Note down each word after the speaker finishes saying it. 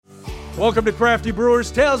Welcome to Crafty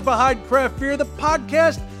Brewers, Tales Behind Craft Beer, the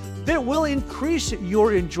podcast that will increase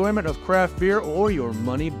your enjoyment of craft beer or your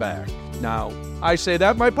money back. Now, I say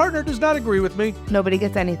that, my partner does not agree with me. Nobody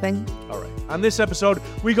gets anything. All right. On this episode,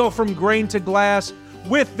 we go from grain to glass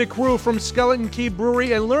with the crew from Skeleton Key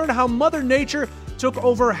Brewery and learn how Mother Nature took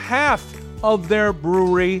over half of their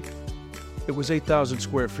brewery. It was 8,000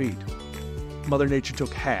 square feet. Mother Nature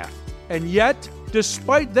took half. And yet,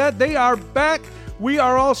 despite that, they are back. We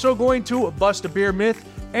are also going to bust a beer myth,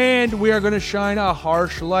 and we are going to shine a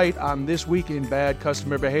harsh light on this week in bad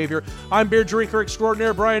customer behavior. I'm beer drinker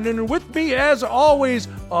extraordinaire Brian, and with me, as always,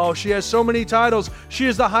 oh, she has so many titles. She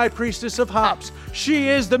is the high priestess of hops. She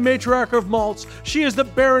is the matriarch of malts. She is the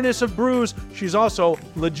baroness of brews. She's also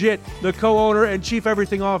legit the co-owner and chief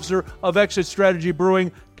everything officer of Exit Strategy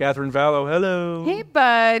Brewing, Catherine Vallow. Hello. Hey,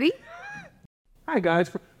 buddy. Hi,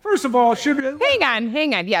 guys. First of all, Hang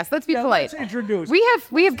on. Yes, let's be polite. Let's introduce. We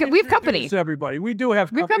have company. Everybody, we do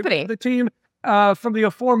have We have company. The team from the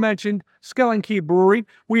aforementioned Skeleton Key Brewery.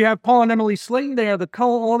 We have Paul and Emily Slayton. They are the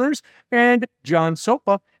co-owners, and John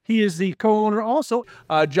Sopa. He is the co-owner also.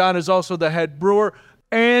 John is also the head brewer.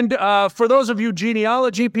 And for those of you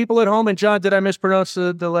genealogy people at home, and John, did I mispronounce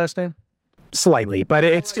the last name? Slightly, but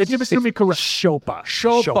it's Give me correct. Shopa.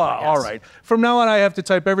 Shopa. Yes. All right. From now on, I have to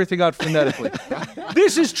type everything out phonetically.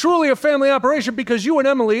 This is truly a family operation because you and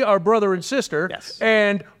Emily are brother and sister. Yes.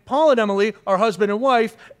 And Paul and Emily are husband and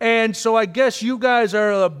wife. And so I guess you guys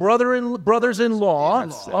are brothers-in-law.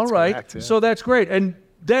 That's All right. correct, yeah. So that's great. And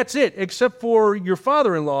that's it, except for your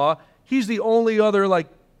father-in-law. He's the only other,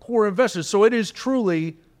 core investor. So it is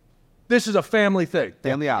truly, this is a family thing.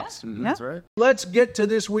 Family ops. Mm-hmm. That's right. Let's get to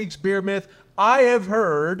this week's beer myth. I have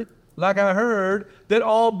heard, that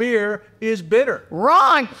all beer is bitter.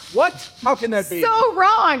 Wrong. What? How can that be? So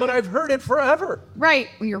wrong. But I've heard it forever. Right.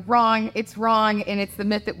 Well, you're wrong. It's wrong, and it's the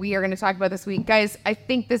myth that we are going to talk about this week. Guys, I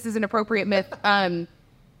think this is an appropriate myth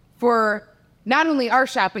for not only our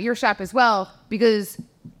shop, but your shop as well, because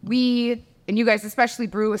we, and you guys especially,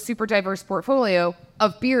 brew a super diverse portfolio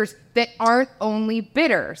of beers that aren't only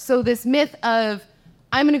bitter. So this myth of,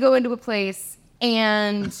 I'm going to go into a place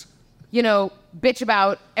and, bitch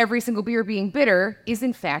about every single beer being bitter is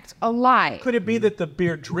in fact a lie. Could it be that the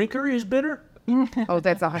beer drinker is bitter? Oh,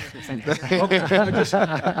 that's 100%.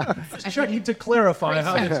 Just checking to clarify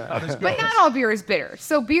how this goes. But not all beer is bitter.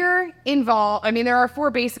 So beer there are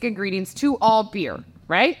 4 basic ingredients to all beer,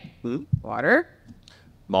 right? Water,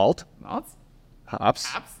 Malt, malts, hops,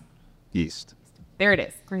 yeast. There it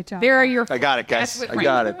is. Great job. There are your. I got it, guys. That's what- I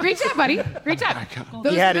got it. Great job, buddy. Great job.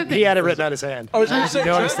 Those He had are it. the He had it written on his hand. I was going to say, You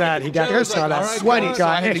noticed that? He got John there, was saw that. all right, Sweaty, go on. John.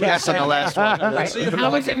 I had to guess on the last one. Right.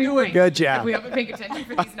 How much have you won? Good job. We haven't been paying attention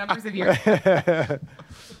for these numbers of years.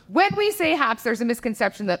 When we say hops, there's a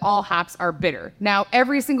misconception that all hops are bitter. Now,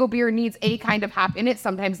 every single beer needs a kind of hop in it.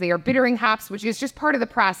 Sometimes they are bittering hops, which is just part of the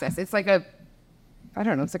process. It's like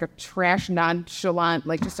it's like a trash nonchalant,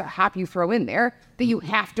 just a hop you throw in there that you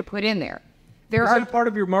have to put in there. There Is are that part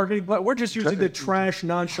of your marketing plan? We're just using the trash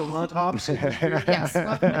nonchalant hops. yes,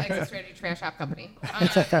 welcome to Exit Strategy Trash Hop Company.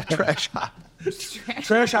 Trash hop.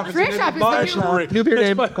 Trash hop is Trash hop is my the new- brewery. New beer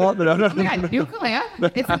name. Call it. No. Oh my God, new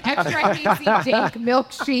collab. It's an extra hazy, dank,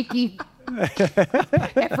 milkshakey.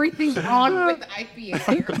 Everything wrong with IPA.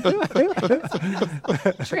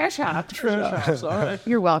 Trash hop. Trash hops, all right.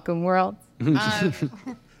 You're welcome, world.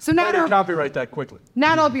 So I didn't copyright that quickly.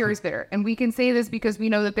 not all beer is bitter. And we can say this because we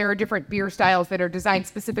know that there are different beer styles that are designed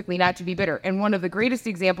specifically not to be bitter. And one of the greatest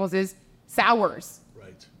examples is sours.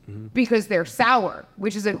 Right. Because they're sour,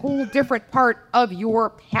 which is a whole different part of your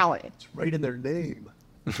palate. It's right in their name.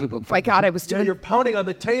 Oh my God, I was Yeah, doing... you're pounding on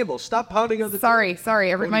the table. Stop pounding on the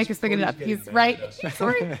Sorry. Every mic is picking it up. He's right.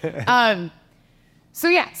 Sorry.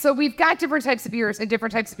 So we've got different types of beers and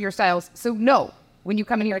different types of beer styles. So no, when you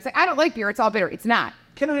come in here and say, I don't like beer, it's all bitter. It's not.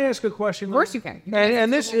 Can I ask a question? Of course you can.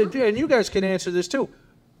 And you guys can answer this too.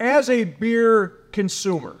 As a beer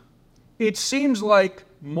consumer, it seems like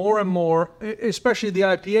more and more, especially the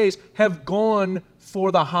IPAs, have gone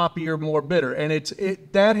for the hoppier, more bitter, and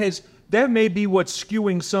that may be what's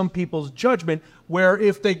skewing some people's judgment. Where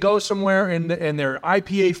if they go somewhere and they're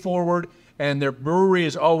IPA forward and their brewery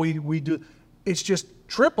is we do, it's just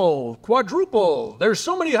triple, quadruple. There's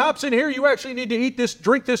so many hops in here. You actually need to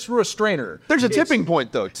drink this through a strainer. There's a tipping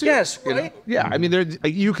point, though, too. Yes, you know? right? Yeah, I mean,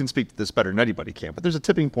 you can speak to this better than anybody can, but there's a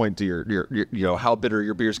tipping point to your how bitter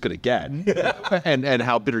your beer's going to get, and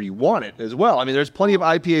how bitter you want it as well. I mean, there's plenty of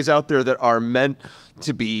IPAs out there that are meant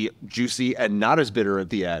to be juicy and not as bitter at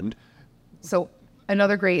the end. So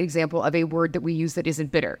another great example of a word that we use that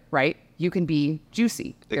isn't bitter, right? You can be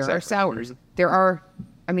juicy. There are Exactly. sours. There are,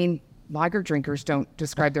 lager drinkers don't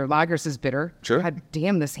describe their lagers as bitter. Sure. God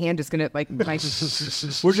damn, this hand is gonna like. We're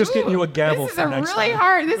just getting you a gavel This is for a next really time.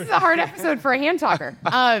 hard. This is a hard episode for a hand talker.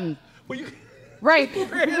 Right.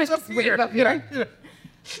 up here.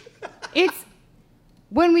 It's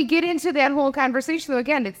when we get into that whole conversation, though,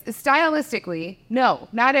 again, it's stylistically, no,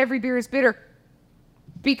 not every beer is bitter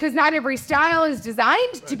because not every style is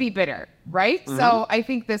designed to be bitter, right? Mm-hmm. So I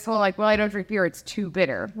think this whole like, well, I don't drink beer, it's too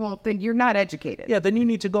bitter. Well, then you're not educated. Yeah, then you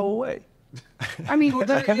need to go away. I mean, Go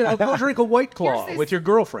drink a White Claw Here's this- with your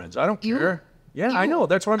girlfriends. I don't You- care. Yeah, I you- know.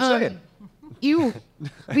 That's what I'm saying.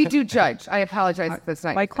 we do judge. I apologize if that's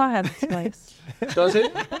not. White Claw has its place. Does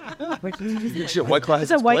it? Shit, White Claw has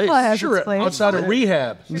So its White place. Claw has Sure. its place. Outside of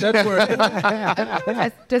rehab. That's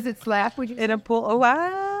where. Does it slap? Would you? In a pool. Oh,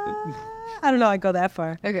 I don't know. I go that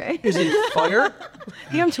far. Okay. Is it fire?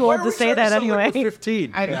 Yeah, I'm too old to say that anyway.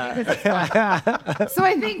 15. I don't think it's slap. So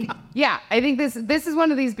I think this is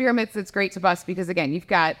one of these beer myths that's great to bust because again, you've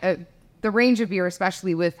got the range of beer,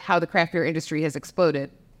 especially with how the craft beer industry has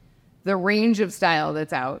exploded. The range of style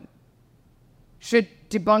that's out should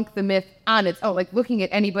debunk the myth on its own. Like looking at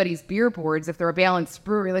anybody's beer boards, if they're a balanced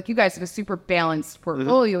brewery, like you guys have a super balanced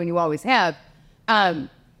portfolio and you always have,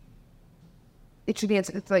 it should be,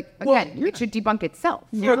 it's like, again, it should debunk itself.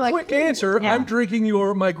 For a Like, quick answer, Yeah. I'm drinking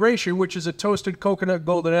your Migration, which is a toasted coconut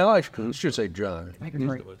golden ale. I should say John.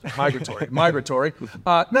 Migratory.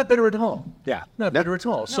 Not bitter at all. Yeah. Not bitter at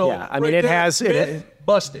all. So Yeah, I mean, it there, has- myth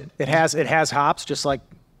busted. It has hops just like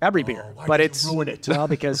every beer, why but did you it's ruin it? well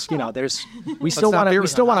because we still not want beer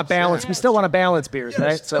to without balance beers,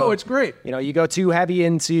 right? So it's great. You know, you go too heavy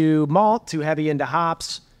into malt, too heavy into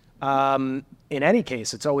hops. In any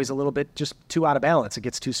case, it's always a little bit just too out of balance. It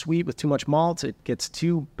gets too sweet with too much malt. It gets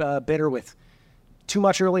too bitter with too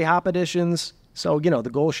much early hop additions. So, you know, the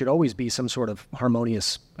goal should always be some sort of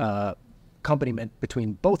harmonious accompaniment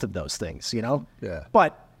between both of those things, you know? Yeah.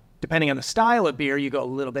 But depending on the style of beer, you go a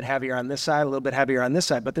little bit heavier on this side, a little bit heavier on this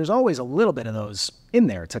side. But there's always a little bit of those in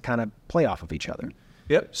there to kind of play off of each other.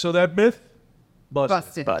 Yep. So that myth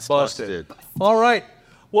busted. Busted. All right.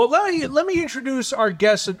 Well, let me introduce our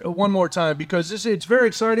guests one more time because it's very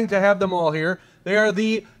exciting to have them all here. They are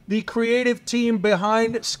the creative team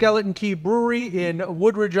behind Skeleton Key Brewery in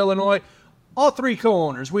Woodridge, Illinois. All three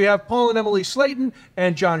co-owners. We have Paul and Emily Slayton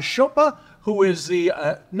and John Schopa, who is the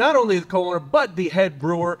not only the co-owner but the head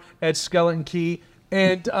brewer at Skeleton Key.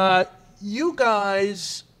 And you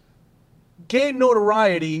guys gained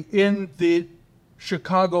notoriety in the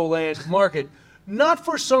Chicagoland market, not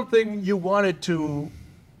for something you wanted to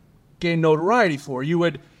gain notoriety for.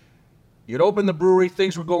 You'd opened the brewery,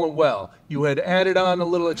 things were going well. You had added on a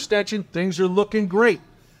little extension, things are looking great.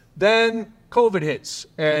 Then COVID hits,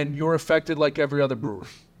 and you're affected like every other brewery,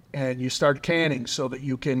 and you start canning so that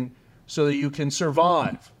you can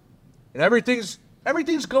survive. And everything's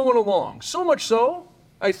going along. So much so,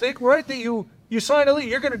 I think, right, that you sign a lease.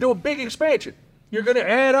 You're going to do a big expansion. You're going to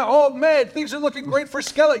add, oh man, things are looking great for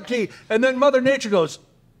Skeleton Key. And then Mother Nature goes,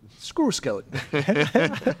 screw Skeleton.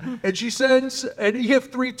 And she sends an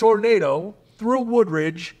EF3 tornado through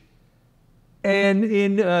Woodridge. And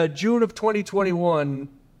in June of 2021,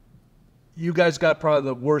 you guys got probably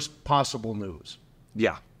the worst possible news.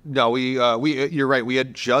 Yeah. No, you're right. We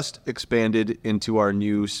had just expanded into our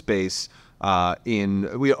new space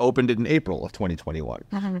we opened it in April of 2021.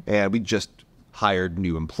 And we just hired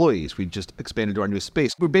new employees. We just expanded to our new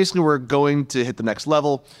space. We're going to hit the next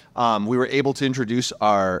level. We were able to introduce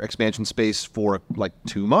our expansion space for like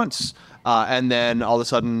 2 months. And then all of a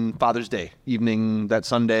sudden, Father's Day evening, that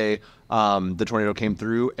Sunday, the tornado came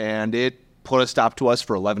through and it put a stop to us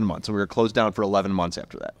for 11 months. And we were closed down for 11 months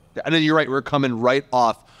after that. And then you're right, we're coming right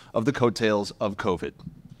off of the coattails of COVID.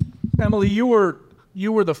 Emily, you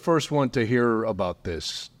were the first one to hear about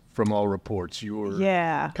this from all reports. You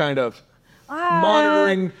were kind of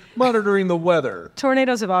monitoring the weather.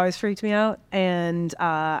 Tornadoes have always freaked me out. And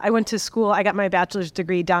I went to school. I got my bachelor's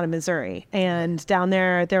degree down in Missouri. And down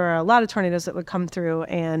there were a lot of tornadoes that would come through.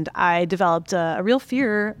 And I developed a real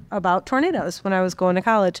fear about tornadoes when I was going to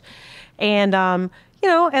college. And,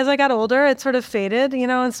 as I got older, it sort of faded,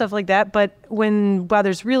 and stuff like that. But when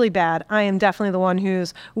weather's really bad, I am definitely the one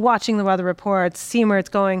who's watching the weather reports, seeing where it's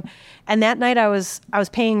going. And that night I was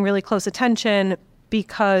paying really close attention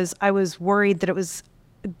because I was worried that it was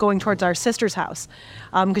going towards our sister's house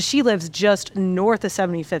because she lives just north of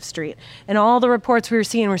 75th Street. And all the reports we were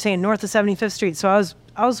seeing were saying north of 75th Street. So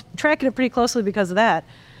I was tracking it pretty closely because of that.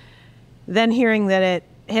 Then hearing that it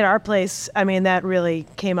hit our place, that really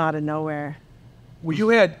came out of nowhere. Well, you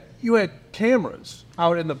had cameras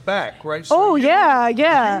out in the back, right? So you not only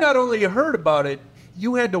You not only heard about it,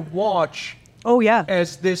 you had to watch Oh, yeah.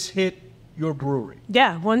 as this hit your brewery?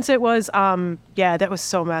 Yeah, once it was, that was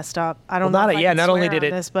so messed up. I don't know. Not if I can not only swear did on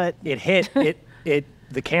it, this, but it hit,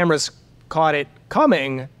 the cameras caught it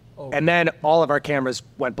coming, and then all of our cameras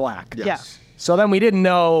went black. Yes. yeah. So then we didn't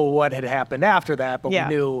know what had happened after that, but Yeah.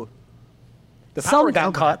 we knew the power Something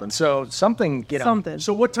got cut. happened. So something, Something.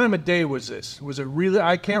 So what time of day was this? Was it really?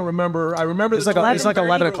 I can't remember. I remember It's like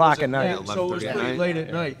 11 o'clock at night. So it was 11:30 at pretty night. late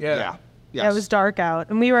at night. Yeah. Yeah. Yeah, it was dark out.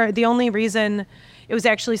 And we were the only reason, it was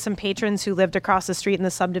actually some patrons who lived across the street in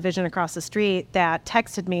the subdivision across the street that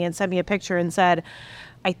texted me and sent me a picture and said,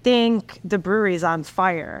 I think the brewery's on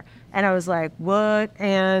fire. And I was like, what?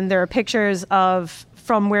 And there are pictures of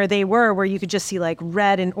from where they were where you could just see like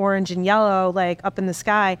red and orange and yellow like up in the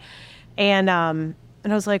sky. And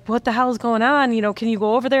I was like, what the hell is going on? You know, can you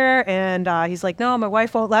go over there? And he's like, no, my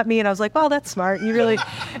wife won't let me. And I was like, well, that's smart. You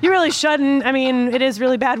really shouldn't. I mean, it is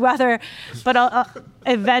really bad weather. But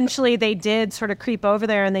eventually they did sort of creep over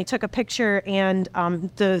there and they took a picture, and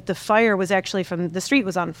the fire was actually from the street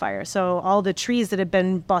was on fire. So all the trees that had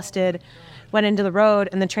been busted went into the road,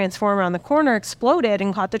 and the transformer on the corner exploded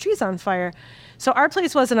and caught the trees on fire. So our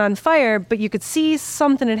place wasn't on fire, but you could see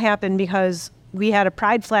something had happened because we had a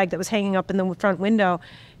pride flag that was hanging up in the front window,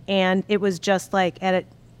 and it was just like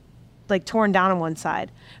torn down on one side.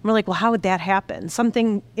 And we're like, well, how would that happen?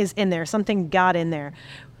 Something is in there. Something got in there.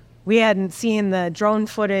 We hadn't seen the drone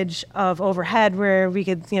footage of overhead where we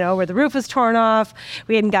could, where the roof was torn off.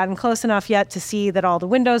 We hadn't gotten close enough yet to see that all the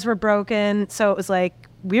windows were broken. So it was like,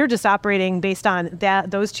 we were just operating based on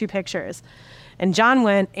those two pictures. And John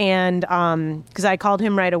went, and because I called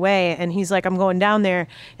him right away, and he's like, I'm going down there,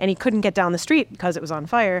 and he couldn't get down the street because it was on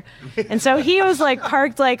fire. And so he was like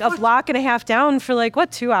parked like a block and a half down for like,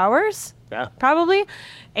 2 hours? Yeah. Probably.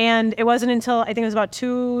 And it wasn't until I think it was about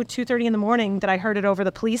 2:30 in the morning that I heard it over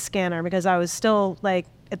the police scanner, because I was still like,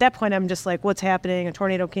 at that point, I'm just like, what's happening? A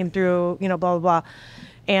tornado came through, blah, blah, blah.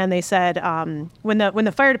 And they said when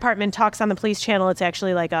the fire department talks on the police channel, it's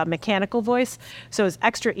actually like a mechanical voice. So it was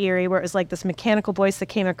extra eerie, where it was like this mechanical voice that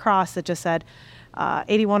came across that just said,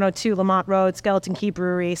 8102 Lamont Road, Skeleton Key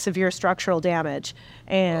Brewery, severe structural damage.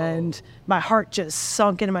 And my heart just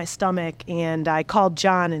sunk into my stomach. And I called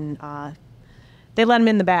John, and they let him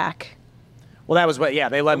in the back. Well, that was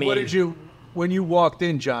they let me. What did you, when you walked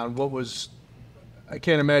in, John, I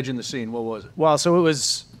can't imagine the scene. What was it? Well, so it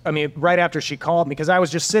was, right after she called me, because I was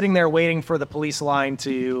just sitting there waiting for the police line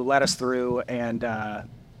to let us through, and I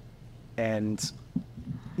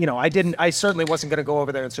certainly wasn't going to go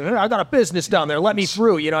over there and say, hey, I got a business down there, let me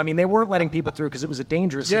through. They weren't letting people through because it was a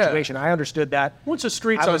dangerous situation. I understood that. Once a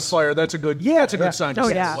street's on fire, that's a good sign to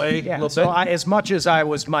step away a little So bit. as much as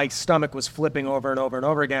my stomach was flipping over and over and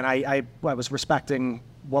over again, I was respecting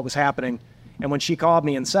what was happening. And when she called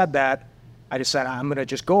me and said that, I just said, I'm going to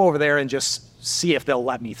just go over there and just see if they'll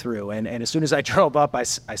let me through. And as soon as I drove up, I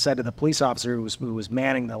said to the police officer who was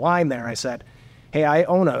manning the line there, I said, hey, I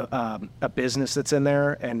own a business that's in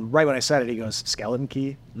there. And right when I said it, he goes, Skeleton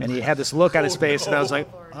Key? And he had this look on his face, and I was like,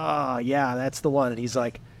 oh, yeah, that's the one. And he's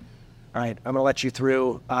like, all right, I'm going to let you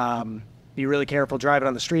through. Be really careful driving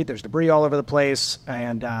on the street. There's debris all over the place.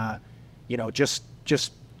 And,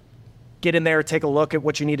 just get in there, take a look at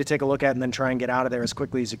what you need to take a look at, and then try and get out of there as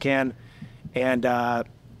quickly as you can. And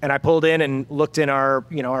I pulled in and looked in our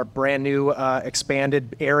brand new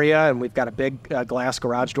expanded area, and we've got a big glass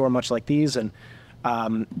garage door, much like these. And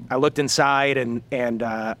I looked inside, and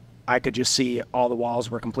I could just see all the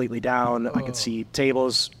walls were completely down. I could see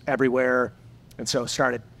tables everywhere, and so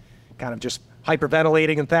started kind of just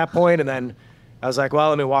hyperventilating at that point. And then I was like, well,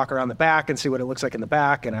 let me walk around the back and see what it looks like in the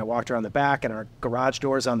back. And I walked around the back, and our garage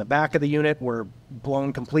doors on the back of the unit were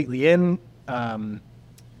blown completely in.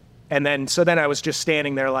 And then I was just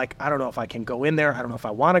standing there like, I don't know if I can go in there. I don't know if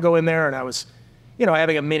I want to go in there. And I was,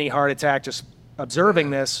 having a mini heart attack just observing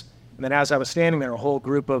this. And then as I was standing there, a whole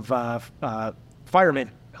group of firemen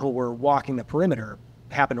who were walking the perimeter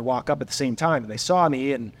happened to walk up at the same time. And they saw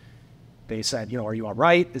me, and they said, are you all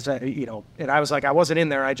right? Is that, and I was like, I wasn't in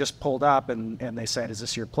there. I just pulled up, and they said, is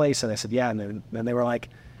this your place? And I said, yeah. And then they were like,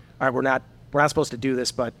 all right, we're not supposed to do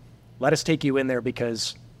this, but let us take you in there,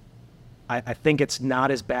 because I think it's not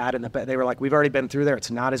as bad in the back. They were like, we've already been through there.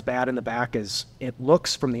 It's not as bad in the back as it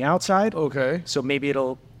looks from the outside. Okay. So maybe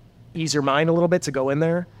it'll ease your mind a little bit to go in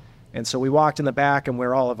there. And so we walked in the back, and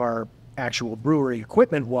where all of our actual brewery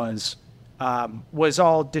equipment was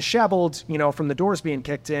all disheveled, from the doors being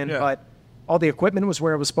kicked in. Yeah. But all the equipment was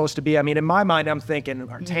where it was supposed to be. In my mind, I'm thinking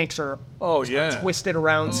our tanks are twisted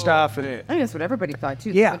around stuff. And I think that's what everybody thought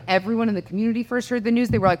too. Yeah. When everyone in the community first heard the news,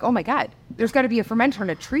 they were like, "Oh my God, there's got to be a fermenter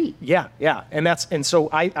and a tree. Yeah. And so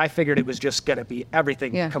I figured it was just going to be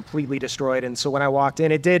everything completely destroyed. And so when I walked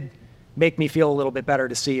in, it did make me feel a little bit better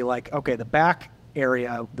to see, like, okay, the back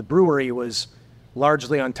area, the brewery was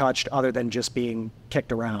largely untouched other than just being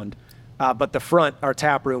kicked around. But the front, our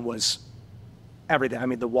tap room, was everything. I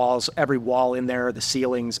mean, the walls, every wall in there, the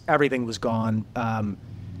ceilings, everything was gone.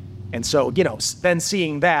 And so, then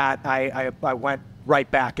seeing that, I went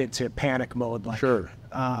right back into panic mode. Like, Sure.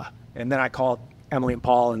 And then I called Emily and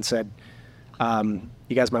Paul and said,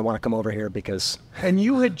 you guys might want to come over here because... And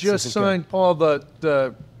you had just signed, Paul,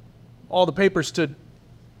 all the papers to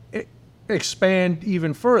expand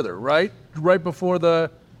even further, right? Right before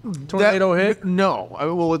the tornado hit? No.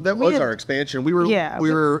 Well, that was our expansion. We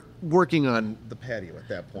were working on the patio at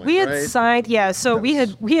that point. We had right? signed, so we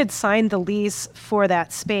had signed the lease for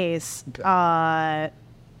that space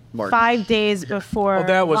March. 5 days before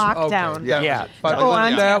that was lockdown. okay. Yeah.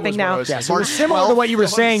 I'm that tapping was now. what I was Yeah, saying. so it was similar to what you were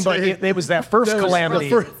saying, but it was that first calamity.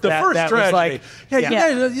 The first that was tragedy.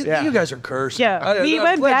 like, You guys are cursed. Yeah, we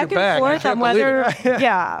went back and forth on whether.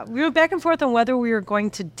 It. We went back and forth on whether we were going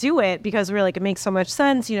to do it because we were like, it makes so much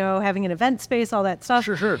sense, having an event space, all that stuff.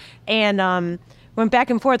 Sure. And went back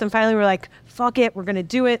and forth, and finally we were like, fuck it, we're gonna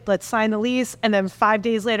do it. Let's sign the lease. And then 5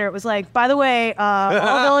 days later, it was like, by the way, all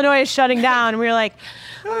of Illinois is shutting down. And we were like,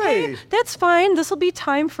 okay, that's fine. This will be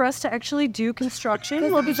time for us to actually do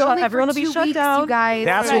construction. We'll be everyone will be shut down. You guys.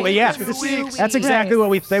 That's Right. what we, yeah. 2 weeks. That's exactly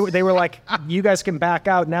what they were like, you guys can back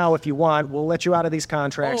out now if you want. We'll let you out of these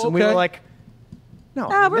contracts. Oh, And we were okay. like, no,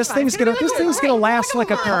 we're this fine. thing's gonna last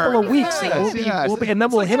like a couple of weeks, and then we'll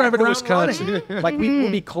hit driving to the Wisconsin. Like we'll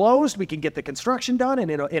be closed. We can get the construction done, and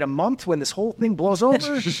in a month, when this whole thing blows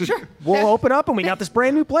over, we'll open up, and we got this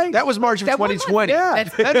brand new place. That was March of 2020. Yeah.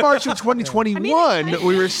 That March of 2021,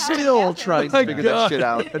 we were still trying to figure that shit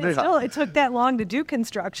out. Still, it took that long to do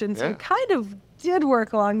construction, so it kind of did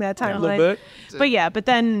work along that timeline. A little bit. But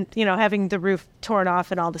then, having the roof torn off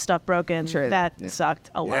and all the stuff broken, that sucked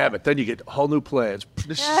a lot. Yeah, but then you get whole new plans.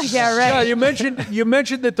 Yeah, right. Yeah, you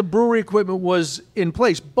mentioned that the brewery equipment was in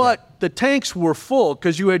place, but the tanks were full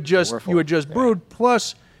because you had just brewed.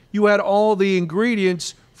 Plus, you had all the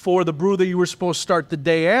ingredients for the brew that you were supposed to start the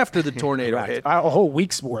day after the tornado hit. A whole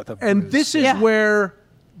week's worth of. And brews.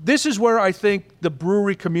 this is where I think the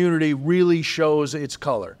brewery community really shows its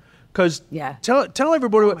color. Because tell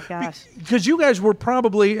everybody, because you guys were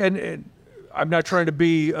probably, and I'm not trying to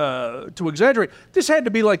be to exaggerate, this had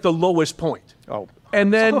to be like the lowest point. Oh.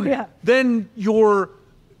 And then your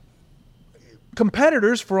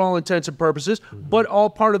competitors, for all intents and purposes, but all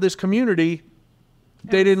part of this community,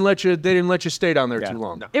 they didn't let you stay down there too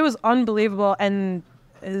long. No. It was unbelievable, and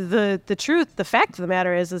the fact of the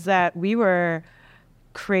matter is that we were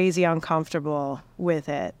crazy uncomfortable with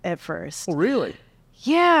it at first. Oh, really?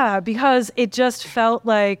 Yeah, because it just felt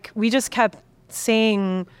like we just kept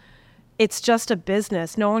saying it's just a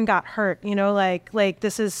business. No one got hurt, like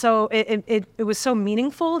this is so it was so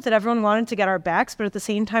meaningful that everyone wanted to get our backs, but at the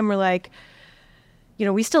same time we're like,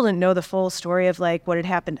 we still didn't know the full story of like what had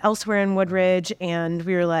happened elsewhere in Woodridge, and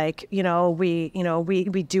we were like,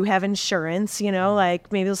 we do have insurance,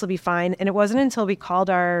 like maybe this will be fine. And it wasn't until we called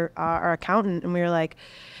our accountant and we were like,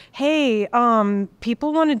 hey,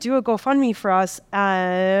 people want to do a GoFundMe for us.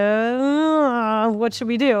 What should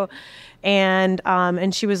we do? And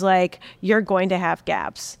she was like, you're going to have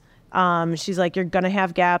gaps. She's like, you're going to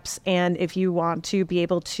have gaps. And if you want to be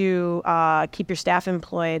able to keep your staff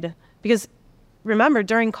employed, because remember,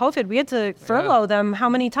 during COVID, we had to furlough them how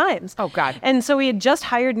many times? Oh, God. And so we had just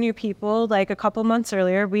hired new people like a couple months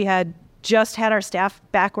earlier. We had just had our staff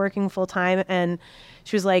back working full time, and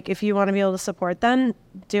she was like, if you want to be able to support them,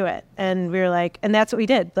 do it. And we were like, and that's what we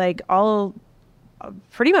did. Like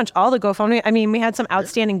pretty much all the GoFundMe. I mean, we had some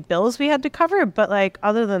outstanding bills we had to cover, but like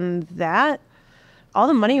other than that, all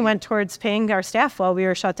the money went towards paying our staff while we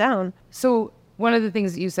were shut down. So one of the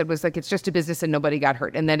things that you said was like, it's just a business and nobody got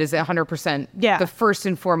hurt. And that is 100% the first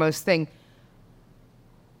and foremost thing.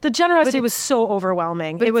 The generosity was so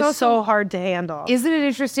overwhelming. It was also so hard to handle. Isn't it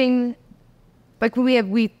interesting? Like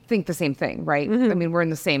we think the same thing, right? Mm-hmm. I mean, we're in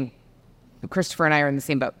the same, Christopher and I are in the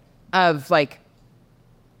same boat of like,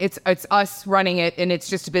 it's us running it and it's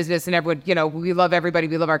just a business and everyone, we love everybody.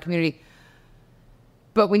 We love our community.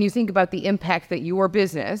 But when you think about the impact that your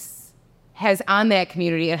business has on that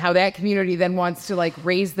community and how that community then wants to like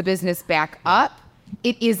raise the business back up,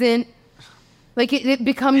 it isn't like it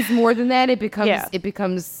becomes more than that. It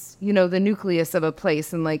becomes, the nucleus of a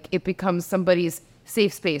place, and like it becomes somebody's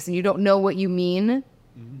safe space, and you don't know what you mean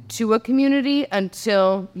to a community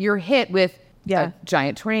until you're hit with a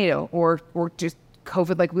giant tornado or just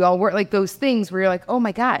COVID, like we all were, like those things where you're like, oh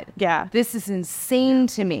my God, Yeah. this is insane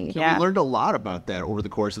to me. Yeah. We learned a lot about that over the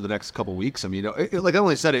course of the next couple of weeks. I mean, like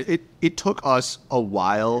Emily said, it took us a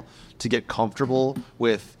while to get comfortable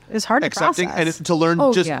with It's hard to accepting process. and to learn.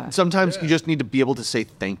 Oh, just yeah. sometimes you just need to be able to say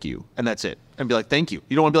thank you, and that's it, and be like thank you.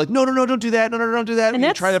 You don't want to be like no, don't do that, no, don't do that. And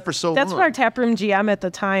you try that for so that's long. what our taproom GM at the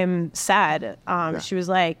time said. She was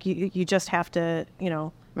like, you just have to, this is You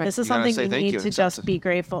gotta something say you thank need you to and just accept it. be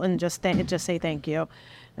grateful and just say thank you.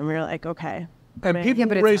 And we were like, okay. And Right. people Yeah,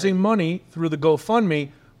 but it's raising money through the GoFundMe,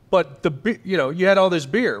 but you had all this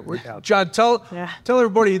beer. John, tell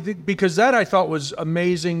everybody, because that I thought was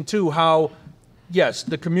amazing too, how, yes,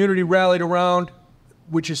 the community rallied around,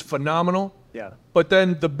 which is phenomenal. Yeah. But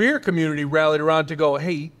then the beer community rallied around to go,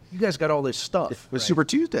 hey, you guys got all this stuff. It was Super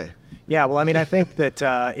Tuesday. Yeah, well, I mean, I think that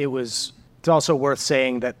it's also worth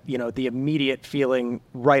saying that, the immediate feeling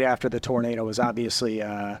right after the tornado was obviously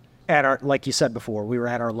at our, like you said before, we were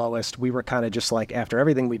at our lowest. We were kind of just like, after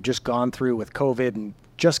everything we've just gone through with COVID and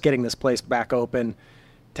just getting this place back open,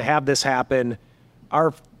 to have this happen,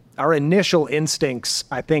 our initial instincts,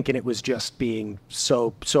 I think, and it was just being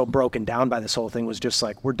so broken down by this whole thing, was just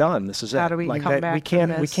like, we're done. This is How it. do we like come that, back we from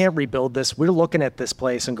can't this? rebuild this. We're looking at this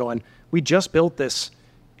place and going, we just built this,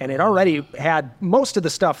 and it already had most of the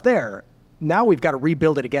stuff there. Now we've got to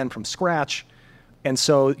rebuild it again from scratch. And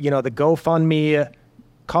so, the GoFundMe,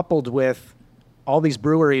 coupled with all these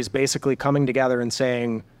breweries basically coming together and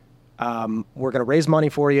saying, we're going to raise money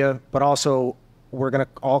for you, but also we're going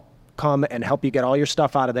to all come and help you get all your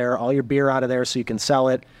stuff out of there, all your beer out of there so you can sell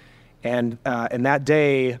it. And that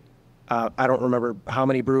day, I don't remember how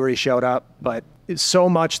many breweries showed up, but it's so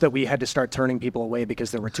much that we had to start turning people away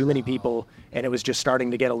because there were too many people, and it was just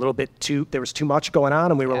starting to get a little bit there was too much going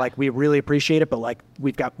on, and we were like, we really appreciate it, but like,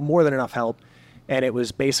 we've got more than enough help. And it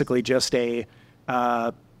was basically just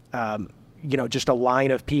just a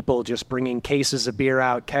line of people just bringing cases of beer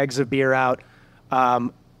out, kegs of beer out,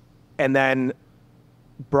 and then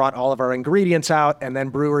brought all of our ingredients out. And then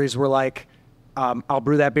breweries were like, I'll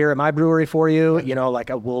brew that beer at my brewery for you.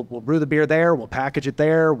 We'll brew the beer there. We'll package it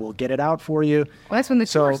there. We'll get it out for you. Well, that's when the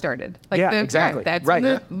tour started. Exactly. That's right.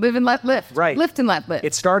 when the live and let lift. Right. Lift and let lift.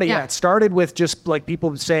 It started. Yeah. It started with just like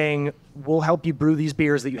people saying, "We'll help you brew these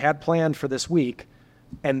beers that you had planned for this week,"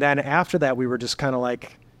 and then after that, we were just kind of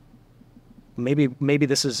like, maybe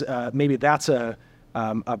this is maybe that's a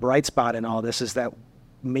bright spot in all this, is that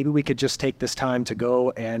maybe we could just take this time to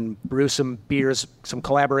go and brew some beers, some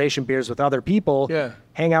collaboration beers with other people,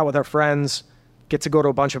 hang out with our friends, get to go to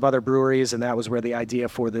a bunch of other breweries. And that was where the idea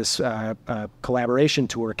for this collaboration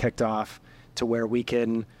tour kicked off, to where we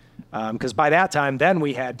can, because by that time, then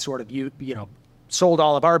we had sort of, sold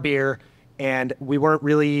all of our beer, and we weren't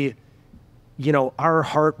really, our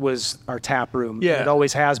heart was our tap room. Yeah. It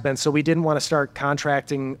always has been. So we didn't want to start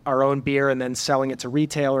contracting our own beer and then selling it to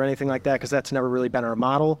retail or anything like that, because that's never really been our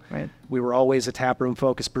model. Right. We were always a tap room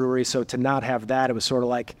focused brewery. So to not have that, it was sort of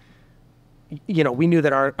like, we knew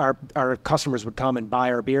that our customers would come and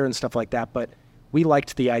buy our beer and stuff like that, but we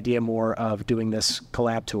liked the idea more of doing this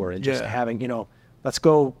collab tour and just having, let's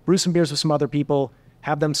go brew some beers with some other people,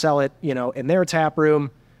 have them sell it, in their tap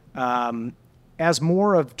room, as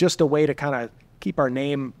more of just a way to kind of keep our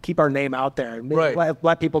name out there, and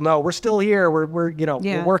let people know we're still here. We're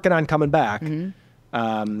we're working on coming back. And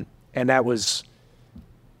that was,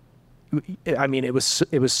 I mean, it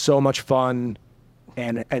was so much fun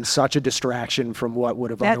and such a distraction from what would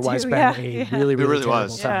have otherwise been a really really terrible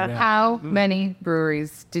was. time. Yeah. How many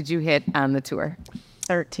breweries did you hit on the tour?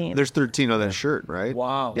 13. There's 13 on that shirt, right?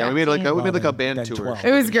 Wow. Yeah, we made a band Then tour. 12.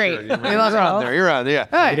 It was great. We loved You're it. on there. You're on. Yeah.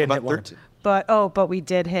 right. We didn't hit About one. 13. But we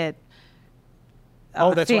did hit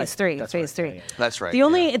That's phase right. 3. That's Phase right. 3. That's right. The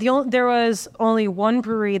only there was only one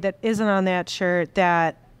brewery that isn't on that shirt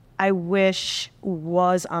that I wish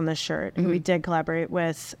was on the shirt. And we did collaborate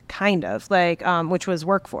with, kind of, like, which was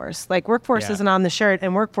Workforce. Like, Workforce isn't on the shirt,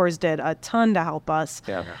 and Workforce did a ton to help us,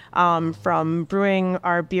 from brewing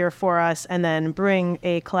our beer for us, and then brewing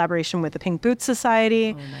a collaboration with the Pink Boots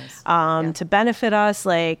Society, to benefit us.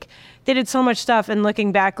 Like, they did so much stuff, and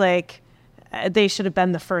looking back, like, they should have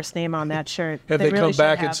been the first name on that shirt. Have they really come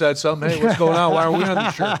back should and have. said something? Hey, what's going on? Why are we on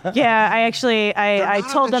the shirt? Yeah, I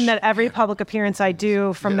told them that every public appearance I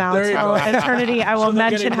do from now there you till go. eternity, I will So they're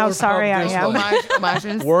mention getting how more sorry I pub am.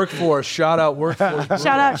 Homages. Workforce. Shout out Workforce.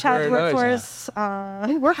 Shout out Very nice. Workforce.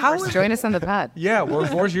 Workforce. Join us on the pod. Yeah,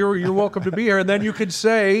 Workforce, you're welcome to be here. And then you could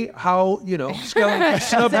say how, Skeleton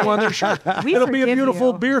snubbed you on their shirt. We It'll be a forgive beautiful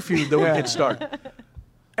you. beer feud that we can start.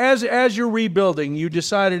 As you're rebuilding, you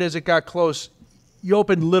decided as it got close, you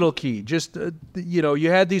opened Little Key. Just, you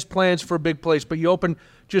had these plans for a big place, but you opened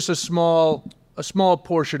just a small a small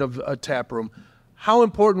portion of a tap room. How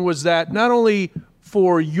important was that, not only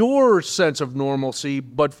for your sense of normalcy,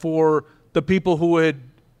 but for the people who had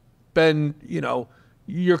been,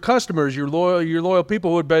 your customers, your loyal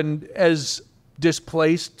people who had been as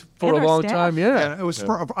displaced for And a our long staff. time? Yeah. Yeah, it was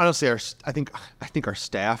honestly, I think our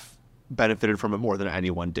staff benefited from it more than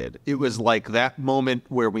anyone did. It was like that moment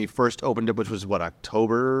where we first opened it, which was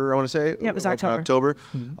October, I want to say. Yeah, it was October.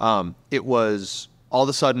 It was all of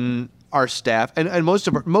a sudden our staff, and most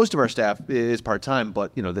of our staff is part-time,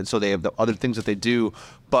 but so they have the other things that they do.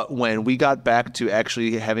 But when we got back to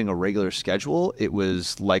actually having a regular schedule, it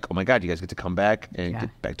was like, oh my God, you guys get to come back and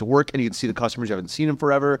get back to work, and you can see the customers you haven't seen them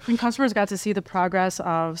forever. And customers got to see the progress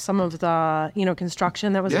of some of the,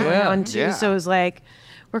 construction that was going Yeah. on too. Yeah. So it was like,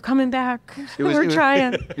 we're coming back. It was, We're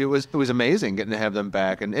trying. It was amazing getting to have them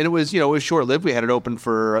back, and it was it was short lived. We had it open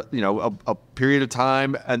for a period of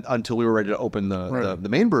time until we were ready to open the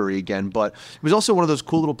main brewery again. But it was also one of those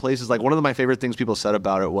cool little places. Like one of my favorite things people said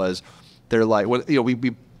about it was they're like,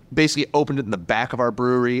 we basically opened it in the back of our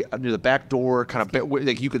brewery near the back door, kind of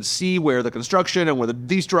like you could see where the construction and where the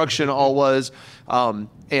destruction all was.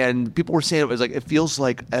 And people were saying it was like it feels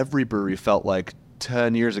like every brewery felt like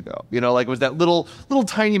 10 years ago, like it was that little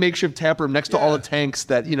tiny makeshift tap room next to all the tanks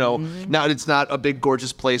that, now it's not a big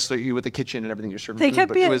gorgeous place with the kitchen and everything you're serving. They food, kept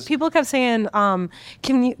but being, people kept saying,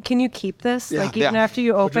 can you keep this? Yeah, like even yeah. after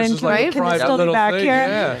you This open, is like a can it private still be little back thing, here?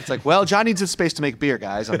 yeah. it's like, well, John needs a space to make beer,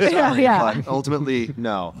 guys. I'm sorry, Yeah. but ultimately,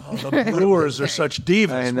 no. The brewers are such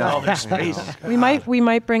divas. I with know. all their space. We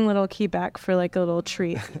might bring little Key back for like a little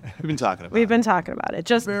treat. We've been talking about We've been talking about it.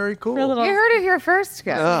 Just Very cool. For a little, You heard it here first,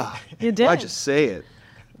 guys. you did. I just say it.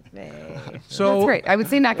 So That's great. I would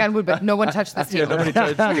say knock on wood, but no one touched this table. nobody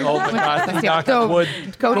touched it. Oh my God, knock So, on wood.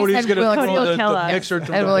 Cody's head gonna will throw explode. the Kill us. mixer to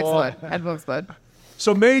Head the will wall. explode. Head will explode.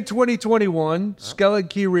 So May 2021, Skeleton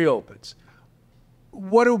Key reopens.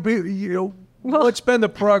 What will be, what's been the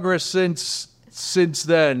progress since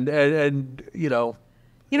then? And You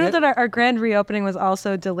know that our grand reopening was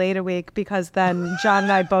also delayed a week because then John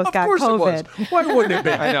and I both of got course COVID. it was. Why wouldn't it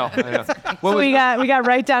be? I know. So we got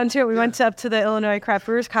right down to it. We went up to the Illinois Craft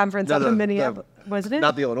Brewers Conference No, up in Minneapolis. Wasn't it?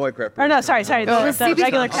 Not the Illinois crap. Or no, sorry. Oh, The CBC.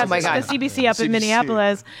 regular Oh craft, my God. the CBC up in CBC.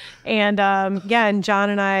 Minneapolis, and and John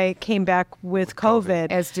and I came back with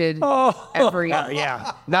COVID. As did Oh. every.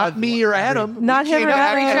 Not me or Adam. Not We him came or back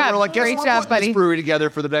Adam. and Great we're job. like, guess Great what? job, We're putting buddy. this brewery together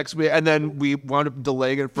for the next week, and then we wound up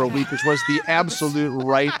delaying it for a week, which was the absolute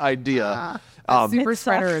right idea. Super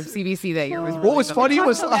spreader of CBC that year was What was funny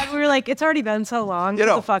was we were like, it's already been so long. you Who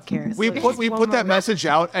know, the fuck cares? we Like, put just one that more message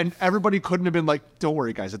out, and everybody couldn't have been like, "Don't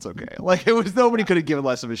worry, guys, it's okay." Like it was nobody could have given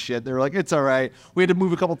less of a shit. They were like, "It's all right." We had to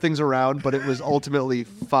move a couple things around, but it was ultimately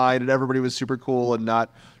fine, and everybody was super cool, and not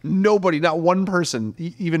one person,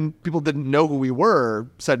 even people didn't know who we were,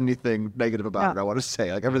 said anything negative about it. I want to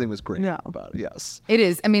say, like everything was great No. about it. Yes. It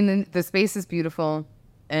is. I mean, the space is beautiful,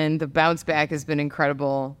 and the bounce back has been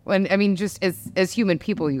incredible. And I mean, just as human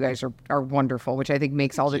people, you guys are wonderful, which I think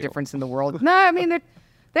makes all the difference in the world. No, I mean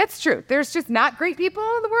that's true. There's just not great people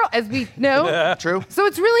in the world, as we know. True. So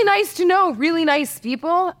it's really nice to know really nice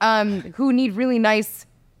people who need really nice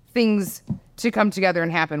things to come together and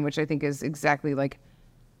happen, which I think is exactly like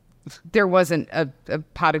there wasn't a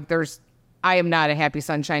pot of I am not a happy,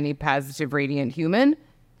 sunshiny, positive, radiant human.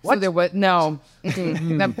 So there was no.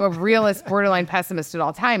 I'm a realist, borderline pessimist at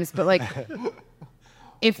all times. But like,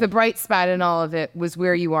 if the bright spot in all of it was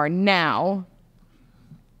where you are now,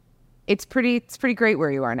 it's pretty great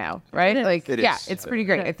where you are now, right? Like, It yeah, is. it's pretty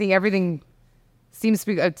great. I think everything seems to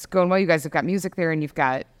be it's going well. You guys have got music there, and you've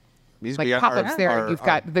got Music- like yeah, pop-ups our- there. our- You've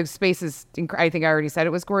got the spaces. I think I already said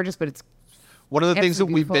it was gorgeous, but it's One of the things that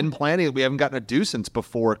Absolutely we've been beautiful. planning that we haven't gotten to do since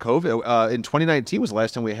before COVID. In 2019 was the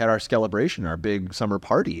last time we had our Celebration, our big summer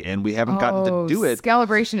party, and we haven't gotten to do it.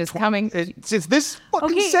 Celebration is coming. It's this fucking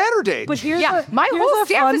Okay, Saturday. But here's Yeah, my here's whole a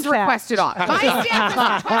staff fun is fact. requested off. My staff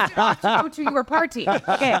is requested off to go to your party,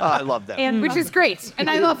 Okay. I love that. And which is great, and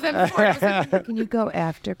I love them for it. Can you go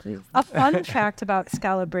after, please? a fun fact about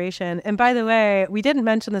Scalibration, and by the way, we didn't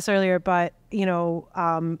mention this earlier, but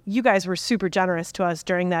you guys were super generous to us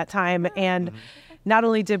during that time, and not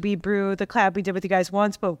only did we brew the collab we did with you guys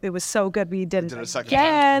once, but it was so good we did it a second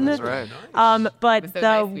again. time. That's right. But so the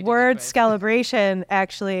nice we did it word twice. Scalibration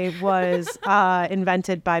actually was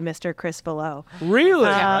invented by Mr. Chris Below Really?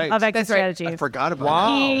 right. of Exit That's right. Strategy. I forgot about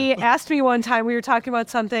that. He asked me one time, we were talking about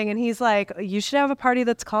something, and he's like, you should have a party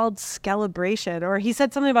that's called Scalibration. Or he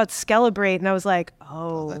said something about Scalibrate, and I was like,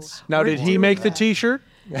 oh. Now, did he make the T-shirt?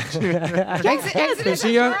 Exodus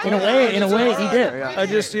he, In a way, he did. I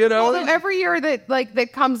just, you know. Although every year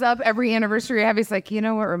that comes up, every anniversary, Abby's like, you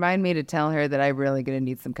know what? Remind me to tell her that I'm really gonna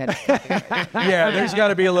need some kind of Yeah, there's got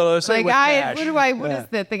to be a little. like what is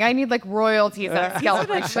the thing? I need like royalties on a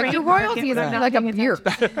skeleton. Like your royalties are like a beer.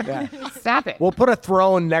 Stop it. We'll put a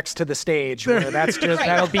throne next to the stage. Where that's just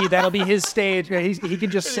that'll be his stage. He can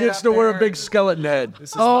just sit. It's to wear a big skeleton head.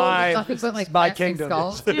 Nothing but like my plastic kingdom.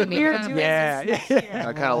 skulls. Yeah.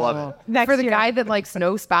 I kind of love it. For the guy that likes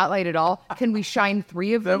no spotlight at all, can we shine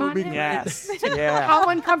 3 of them? That would be on him? Yes. Yeah. How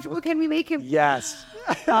uncomfortable can we make him? Yes.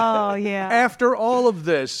 Oh, yeah. After all of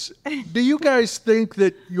this, do you guys think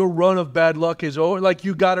that your run of bad luck is over? Like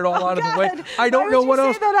you got it all out of the way? God. I don't Why know would what you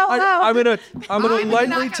else. say that out loud? I'm gonna lightly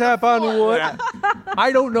knock on tap the on floor. wood.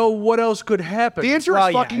 I don't know what else could happen. The answer Well,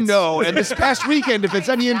 is yeah, fucking it's- no. And this past weekend, if it's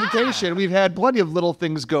any indication, we've had plenty of little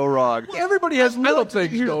things go wrong. Everybody has little things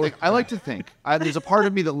Here's the going. thing. I like to think. There's a part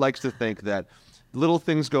of me that likes to think that little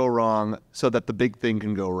things go wrong so that the big thing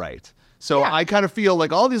can go right. So Yeah. I kind of feel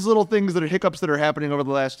like all these little things that are hiccups that are happening over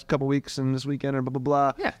the last couple weeks and this weekend and blah,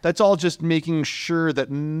 blah, blah. Yeah. That's all just making sure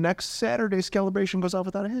that next Saturday's celebration goes off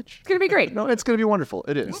without a hitch. It's gonna be great. No, it's going to be wonderful.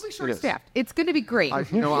 It is. We'll be It is. short-staffed. It's gonna be great.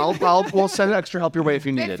 We'll send extra help your way if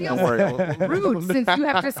you need it. That Don't feels worry. rude since you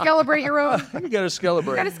have to celebrate your own. You got to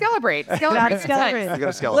celebrate. Gotta celebrate. Gotta Celebrate. celebrate. You got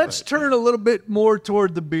to celebrate. Let's turn a little bit more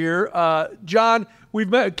toward the beer. John,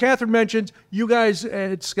 Catherine mentioned you guys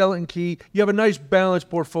at Skeleton Key. You have a nice balanced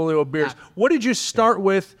portfolio of beers. What did you start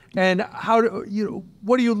with, and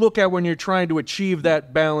what do you look at when you're trying to achieve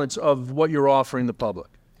that balance of what you're offering the public?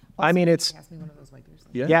 I mean, it's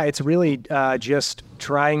it's really just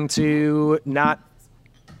trying to not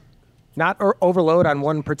overload on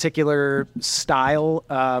one particular style,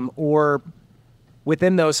 or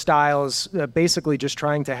within those styles, basically just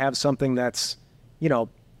trying to have something that's,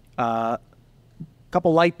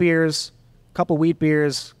 couple light beers, couple wheat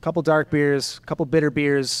beers, couple dark beers, couple bitter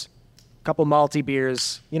beers, couple malty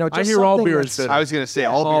beers. Just I hear all something beers that's- bitter. I was going to say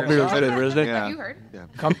all beers beers bitter, isn't it? Yeah. Have you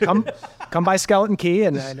heard? Come by Skeleton Key,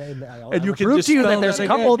 and I'll you can prove to you dispel that there's that a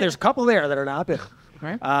couple. There's a couple there that are not bitter.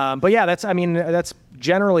 Right. But yeah, that's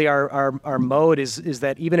generally our mode is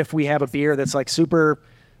that even if we have a beer that's like super,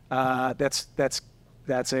 that's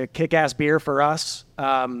a kick-ass beer for us.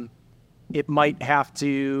 It might have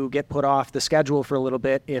to get put off the schedule for a little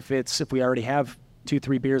bit if we already have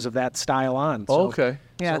 2-3 beers of that style on. So, Okay.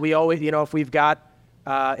 So we always, if we've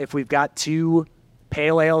got 2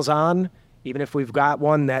 pale ales on, even if we've got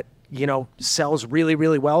one that sells really,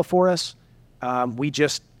 really well for us, we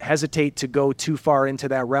just hesitate to go too far into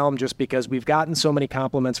that realm just because we've gotten so many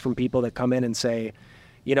compliments from people that come in and say,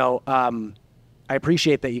 I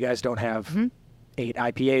appreciate that you guys don't have 8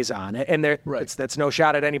 IPAs on it. And that's no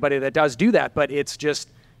shot at anybody that does do that, but it's just,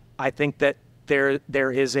 I think that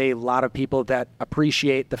there is a lot of people that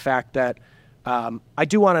appreciate the fact that I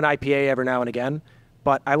do want an IPA every now and again,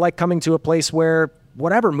 but I like coming to a place where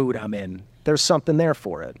whatever mood I'm in, there's something there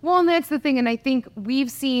for it. Well, and that's the thing. And I think we've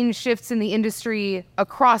seen shifts in the industry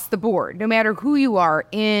across the board, no matter who you are,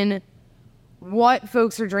 in what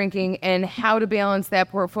folks are drinking and how to balance that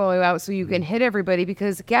portfolio out so you can hit everybody.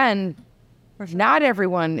 Because again, not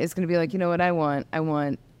everyone is going to be like, you know what I want? I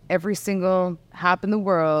want every single hop in the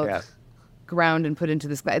world ground and put into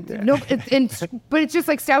this glass. No, but it's just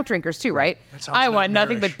like stout drinkers too, right? I want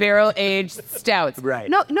nothing but barrel aged stouts. Right.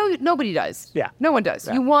 No, nobody does. Yeah. No one does.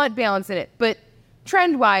 Yeah. You want balance in it. But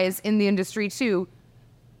trend wise in the industry too,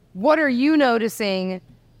 what are you noticing,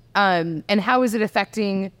 and how is it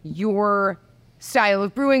affecting your style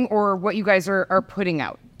of brewing or what you guys are putting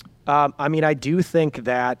out? I do think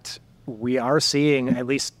that we are seeing, at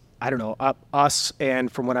least, I don't know, us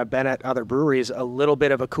and from when I've been at other breweries, a little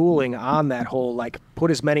bit of a cooling on that whole,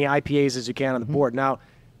 put as many IPAs as you can on the board. Now,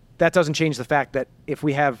 that doesn't change the fact that if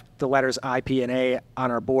we have the letters IP and A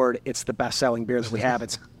on our board, it's the best-selling beer that we have.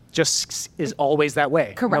 It's just is always that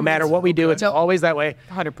way. Correct. No matter what we do, it's always that way.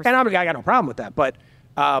 100%. And I got no problem with that. But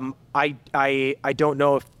I don't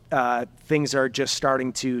know if things are just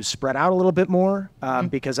starting to spread out a little bit more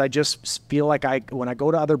because I just feel like when I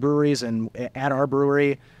go to other breweries and at our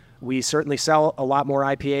brewery, we certainly sell a lot more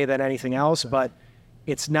IPA than anything else, but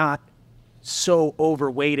it's not so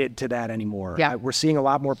overweighted to that anymore. Yeah. We're seeing a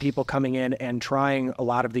lot more people coming in and trying a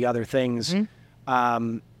lot of the other things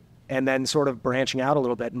and then sort of branching out a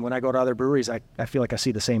little bit. And when I go to other breweries, I feel like I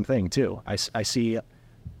see the same thing too. I see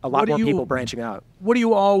a lot more people branching out. What do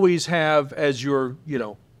you always have as your,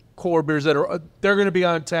 core beers that they're going to be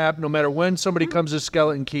on tap no matter when somebody comes to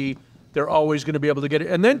Skeleton Key? They're always going to be able to get it.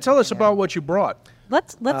 And then tell us about what you brought.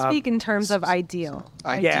 Let's speak in terms of ideal.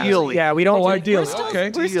 Ideally. Yeah, we don't. Ideally.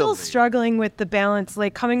 We're still struggling with the balance.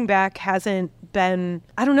 Like coming back hasn't been,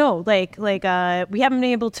 I don't know, like we haven't been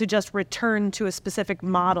able to just return to a specific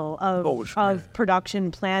model of production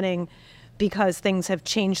planning because things have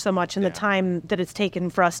changed so much in the time that it's taken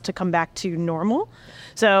for us to come back to normal.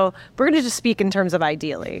 So we're going to just speak in terms of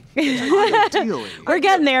ideally. Ideally. We're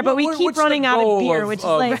getting there, but we keep what's the running out goal of beer, of- which is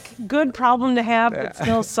of- like good problem to have, but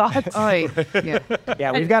still sucks.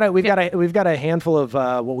 Yeah, we've got a handful of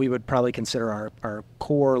what we would probably consider our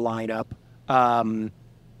core lineup.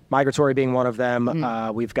 Migratory being one of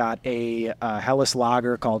them. We've got a Helles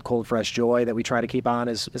lager called Cold Fresh Joy that we try to keep on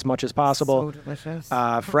as much as possible. So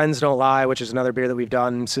delicious. Friends Don't Lie, which is another beer that we've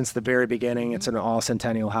done since the very beginning. It's an all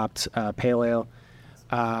Centennial hopped pale ale.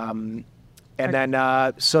 And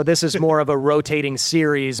then, so this is more of a rotating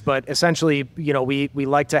series, but essentially, we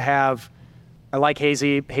like to have. I like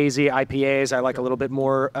hazy IPAs. I like a little bit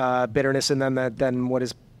more bitterness in them than what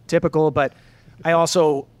is typical, but I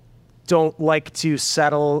also don't like to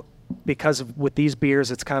settle because with these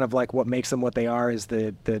beers, it's kind of like what makes them what they are is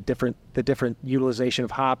the different utilization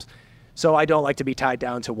of hops. So I don't like to be tied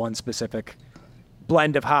down to one specific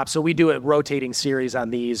blend of hops. So we do a rotating series on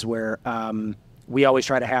these where we always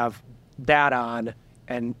try to have that on,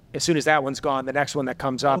 and as soon as that one's gone, the next one that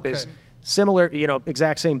comes up is similar,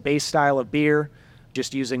 exact same base style of beer,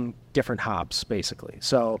 just using different hops basically.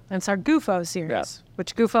 So And it's our Gufo series, Yeah.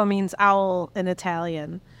 which Gufo means owl in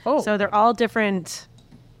Italian. Oh. So they're all different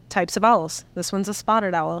types of owls. This one's a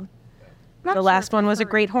spotted owl. Not The sure last if one I've was a heard.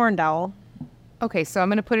 great horned owl. Okay, so I'm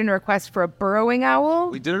going to put in a request for a burrowing owl.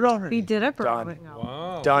 We did it already. We did a Done. burrowing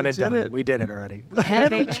owl. done and did done. it. We did it already.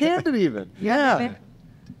 Haven't canned it even. Yeah.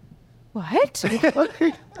 What?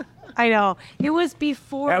 I know. It was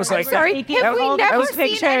before. That was like- Sorry, taking have we all never those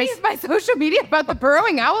seen any of my social media about the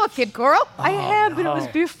burrowing owl, Kid Coral? I have, but it was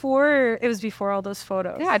before. It was before all those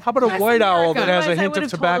photos. Yeah, How about a white owl that has a Otherwise, I hint would of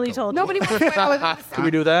have tobacco? Totally told Nobody wants to know about this. Can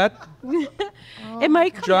we do that? It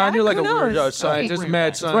might come John, back, you're like who a weird knows? scientist, mad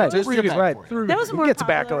Right, scientist. we get right. That was We more get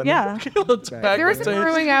tobacco in there. Yeah. There is a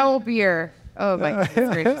burrowing owl beer. Oh my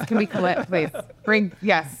goodness gracious. Can we collect, please? Bring,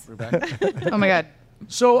 yes. Oh my God.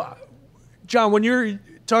 So, John, when you're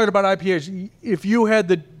talking about IPAs, if you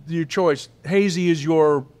had your choice, hazy is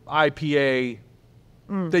your IPA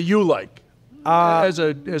that you like as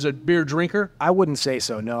a beer drinker. I wouldn't say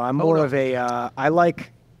so. No, I'm more of a. I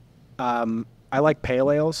like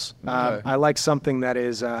pale ales. Okay. I like something that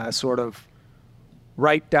is sort of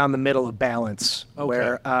right down the middle of balance,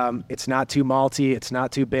 where it's not too malty, it's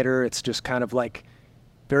not too bitter. It's just kind of like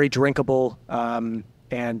very drinkable, and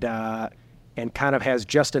kind of has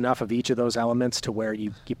just enough of each of those elements to where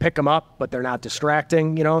you pick them up, but they're not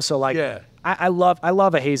distracting. So like, Yeah. I love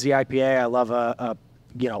a hazy IPA. I love a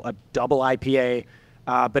double IPA.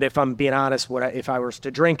 But if I'm being honest, if I was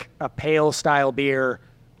to drink a pale style beer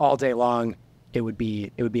all day long, it would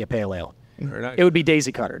be a pale ale. Very nice. It would be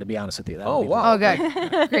Daisy Cutter, to be honest with you. That Oh, would be wow. Oh,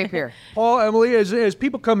 good. Great beer. Paul, Emily, as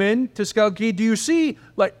people come in to Scout Key, do you see,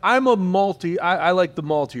 like, I'm a malty, I like the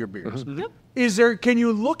maltier beers. Can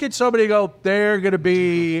you look at somebody and go, they're going to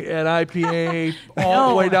be an IPA all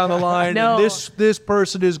the way down the line, No. and this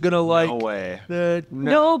person is going to like No way.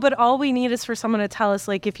 No, but all we need is for someone to tell us,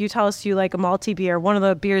 like, if you tell us you like a malty beer, one of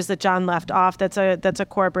the beers that John left off that's a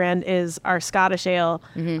core brand is our Scottish ale,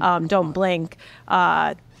 Don't Blink.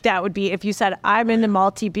 That would be, if you said, I'm into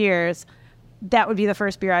malty beers, that would be the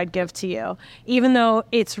first beer I'd give to you. Even though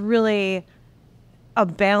it's really a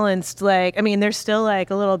balanced, there's still like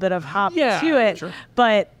a little bit of hop Yeah, to it, sure.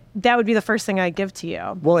 but that would be the first thing I'd give to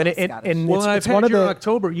you. Well, and Well, it's I've one had of your the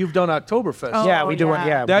October. You've done Oktoberfest. yeah, we do yeah. it.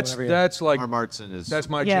 Yeah, That's every year. that's like Our Martin is that's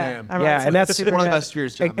my Yeah, jam. I'm yeah, right. and that's one of the best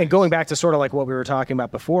beers John And going back to sort of like what we were talking about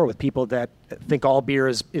before with people that think all beer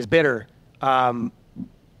is bitter.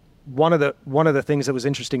 One of the things that was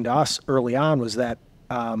interesting to us early on was that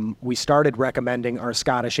we started recommending our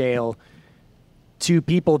Scottish ale to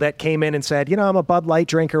people that came in and said, I'm a Bud Light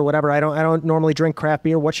drinker or whatever. I don't normally drink craft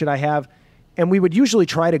beer. What should I have? And we would usually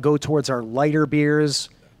try to go towards our lighter beers.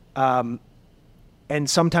 And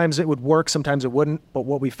sometimes it would work, sometimes it wouldn't. But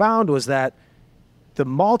what we found was that the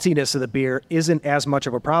maltiness of the beer isn't as much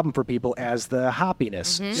of a problem for people as the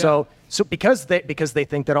hoppiness. So because they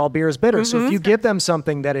think that all beer is bitter. So if you give them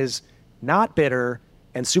something that is not bitter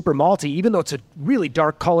and super malty, even though it's a really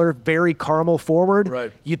dark color, very caramel forward,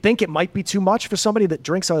 Right. you'd think it might be too much for somebody that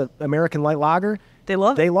drinks an American light lager. They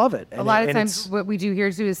love it. They love it. A lot of times what we do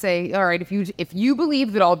here too is say, all right, if you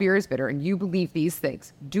believe that all beer is bitter and you believe these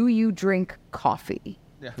things, do you drink coffee?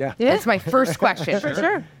 Yeah. That's my first question. For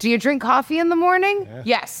sure. Do you drink coffee in the morning?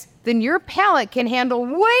 Yes. Then your palate can handle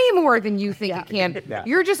way more than you think it can. Yeah.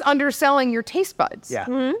 You're just underselling your taste buds.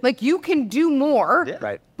 Yeah. Like you can do more,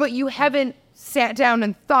 Right. but you haven't sat down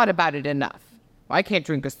and thought about it enough. I can't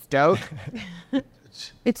drink a stout.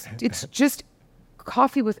 It's just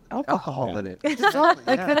coffee with alcohol. in it. It's all- like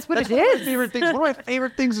that's what it is. Favorite things. One of my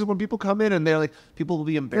favorite things is when people come in and they're like, people will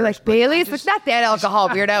be They're embarrassed. like Bailey's, it's not that alcohol,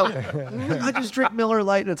 weirdo. I just drink Miller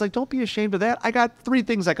Lite, and it's like, don't be ashamed of that. I got 3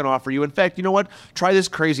 things I can offer you. In fact, you know what? Try this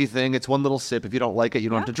crazy thing. It's one little sip. If you don't like it, you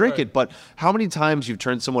don't have to drink it. But how many times you've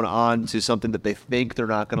turned someone on to something that they think they're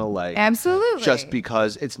not going to like, Absolutely. just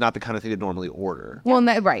because it's not the kind of thing they normally order? Well,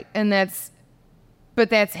 right, and but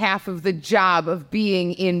that's half of the job of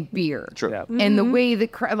being in beer. True. Yeah. And the way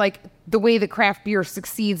that the way that craft beer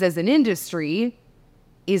succeeds as an industry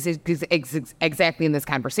is exactly in this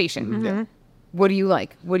conversation. Yeah. What do you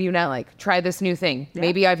like? What do you not like? Try this new thing.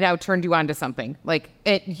 Maybe I've now turned you on to something. Like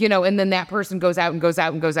it, and then that person goes out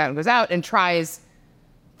and tries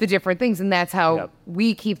the different things, and that's how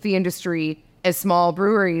we keep the industry as small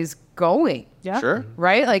breweries going. Yeah. Sure.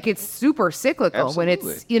 Right? Like it's super cyclical when it's,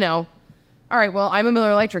 Absolutely. all right, well, I'm a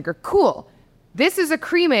Miller Lite drinker. Cool. This is a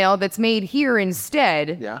cream ale that's made here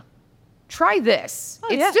instead. Yeah. Try this.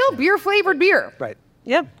 It's yeah. still beer flavored beer, Right.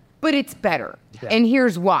 Yep. but it's better. And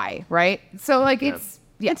here's why, right? So like it's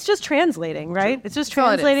It's just translating, right? It's just That's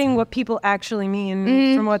all it is. translating what people actually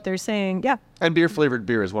mean from what they're saying. Yeah. And beer flavored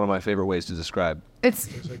beer is one of my favorite ways to describe it's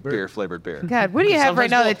beer flavored beer. God, what do you have right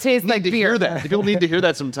now that tastes like to beer? Hear that. People need to hear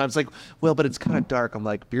that sometimes. Like, well, but it's kind of dark. I'm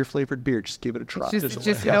like, beer flavored beer. Just give it a try. Just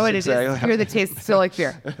you know what it is. exactly. Beer that tastes still like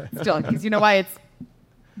beer. Still, because you know why it's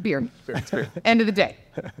beer. End of the day.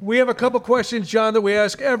 We have a couple questions, John, that we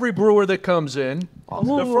ask every brewer that comes in.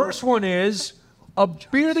 The first one is a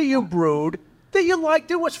beer that you brewed that you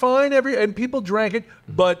liked, it was fine, and people drank it,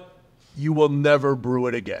 but you will never brew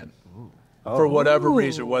it again. For whatever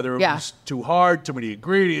reason, whether it Yeah. was too hard, too many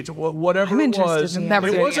ingredients, whatever I'm it interested was. in Never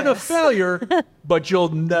It doing wasn't it. a failure, but you'll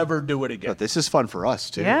never do it again. But this is fun for us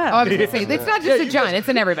too. Oh, Yeah. I was gonna say it's not just a John, it's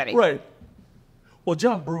an everybody. Right. Well,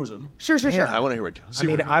 John brews them. Sure. I want to hear what. I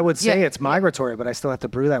mean, I would say Yeah. it's migratory, but I still have to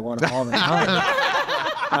brew that one all the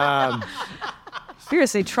time.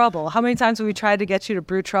 Seriously, trouble. How many times have we tried to get you to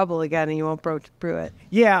brew trouble again and you won't brew it?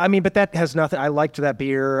 Yeah, I mean, but that has nothing. I liked that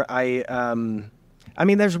beer. I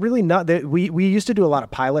mean, there's really not. We used to do a lot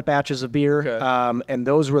of pilot batches of beer, Okay. and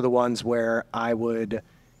those were the ones where I would,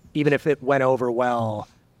 even if it went over well,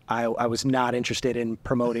 I was not interested in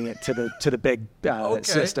promoting it to the big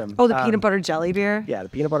system. Oh, the peanut butter jelly beer? Yeah, the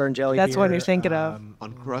peanut butter and jelly. That's beer. what you're thinking of.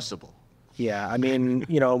 Uncrustable. Yeah, I mean,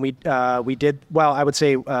 we did well. I would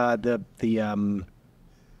say the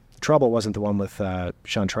Trouble wasn't the one with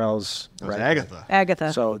Chanterelles, That was right? Agatha.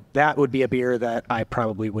 Agatha. So that would be a beer that I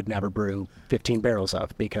probably would never brew 15 barrels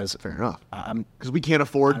of because Fair enough. Because we can't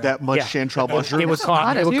afford that much chanterelle mushroom. it would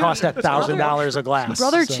cost $1,000 a glass.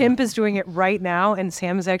 Brother so. Chimp is doing it right now, and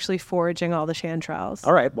Sam is actually foraging all the chanterelles.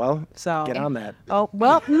 All right, well, So get on that. Oh,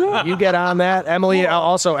 well, You get on that, Emily.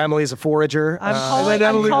 Also, Emily's a forager. I'm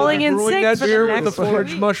Emily calling will be in brewing sick that for beer the with next the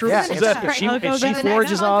foraged week. mushrooms. Yeah, Is if that- she, I'll go if she to the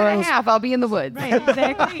forages all and a those. half, I'll be in the woods. Right,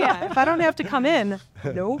 exactly. Yeah. If I don't have to come in,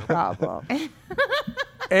 no problem.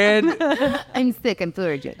 And I'm sick and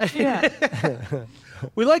foraging. Yeah.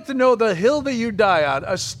 we like to know the hill that you die on,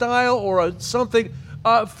 a style or a something.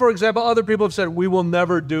 For example, other people have said we will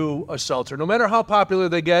never do a seltzer, no matter how popular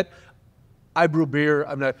they get. I brew beer.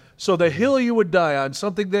 I'm not. So the hill you would die on,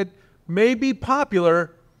 something that may be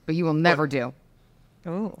popular. But you will never do.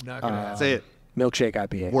 Oh. Not gonna happen. Say it. Milkshake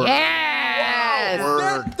IPA.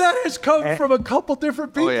 Yes! That has come from a couple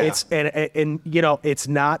different people. yeah. It's and it's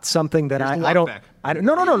not something that Here's the I don't. walk back. I don't.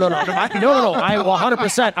 No. I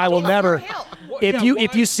 100%. I will never.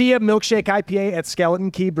 If you see a milkshake IPA at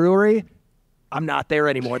Skeleton Key Brewery, I'm not there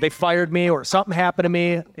anymore. They fired me or something happened to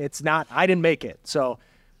me. It's not. I didn't make it. So,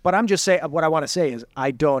 but I'm just saying. What I want to say is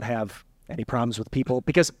I don't have any problems with people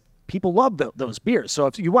because people love those beers. So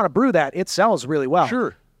if you want to brew that, it sells really well.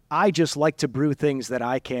 Sure. I just like to brew things that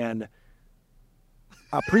I can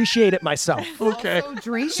appreciate it myself. Okay. So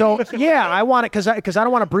drink So it. yeah, I want it because I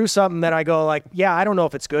don't want to brew something that I go like, yeah, I don't know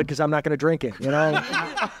if it's good because I'm not going to drink it,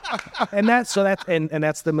 and that's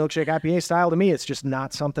the milkshake IPA style to me. It's just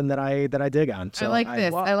not something that I dig on. So I like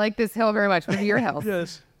this. I like this hill very much. What are your hills?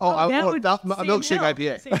 Yes. Oh, that would- a same milkshake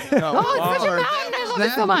hill. IPA. Same hill. No, Oh, it's such a mountain. I love it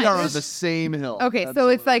so we are on much. the same hill. Okay, so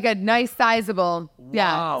it's like a nice sizable.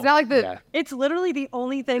 Yeah. Wow. It's not like the. Yeah. It's literally the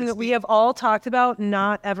only thing that we have all talked about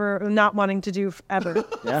not wanting to do ever.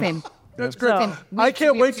 Same. That's great. So- I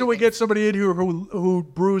can't wait till we get somebody in here who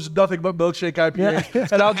brews nothing but milkshake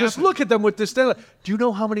IPA, and I'll just look at them with this thing. Like, do you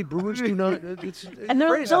know how many brewers do you know? It's And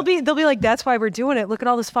crazy. they'll be like, that's why we're doing it. Look at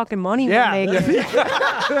all this fucking money we're making.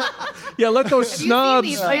 Yeah, let those snobs.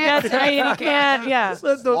 these Like, that's right. You can't. Yeah.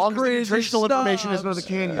 Let those Long as the crazy nutritional information is snobs.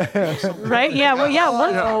 in the can. Right. Yeah. Well. Yeah.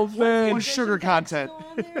 What? Oh man. One sugar content.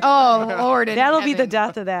 Oh Lord, in That'll be the heaven.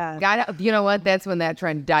 death of that. God, you know what? That's when that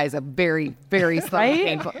trend dies a very, very slow and Right?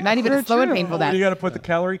 painful. Not even a slow and true. painul You death. got to put the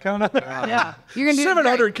calorie count on. Yeah. You're gonna do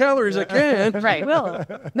 700 calories a can. Right. Will.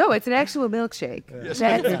 No, it's an actual milkshake. That's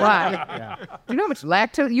why. Do you know how much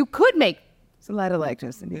lactose you could make? It's a lot of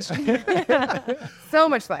lactose in these. So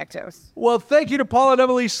much lactose. Well, thank you to Paul and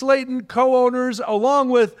Emily Slayton, co-owners, along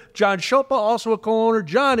with John Schulpa, also a co-owner.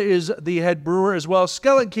 John is the head brewer as well.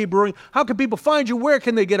 Skeleton Key Brewing. How can people find you? Where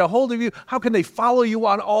can they get a hold of you? How can they follow you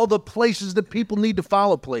on all the places that people need to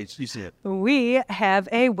follow? Place you see it. We have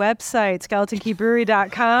a website,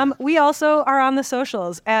 skeletonkey.brewery.com. We also are on the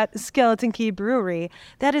socials at Skeleton Key Brewery.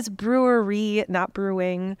 That is brewery, not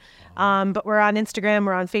brewing. But we're on Instagram,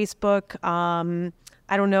 we're on Facebook.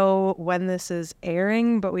 I don't know when this is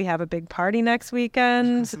airing, but we have a big party next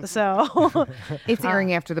weekend. So It's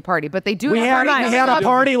airing after the party, but they do We have had a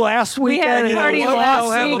party last we had weekend. a party We'll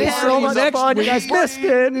last have a weekend. party So much next fun. You week. guys missed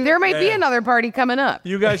it. There might be another party coming up.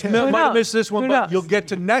 You guys might have knows? missed this one, Who but knows? you'll get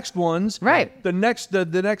to next ones. Right. The next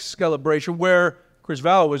celebration where Chris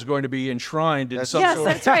Vallow is going to be enshrined in some Yes, sort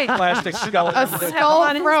of that's right. plastic A skeleton. skull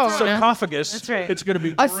on his throne. Sarcophagus. That's right. It's going to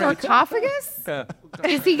be A great. sarcophagus? Yeah.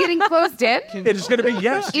 Is he getting closed in? It is going to be,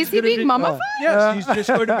 yes. Is he's he gonna being be- mummified? Yes, he's just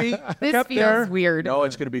going to be This kept feels there. weird. No,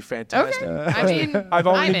 it's going to be fantastic. Okay. I mean, I've I'm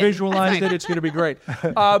already in. visualized That's it. fine. It's going to be great.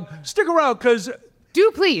 Stick around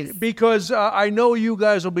Do please. because I know you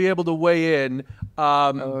guys will be able to weigh in.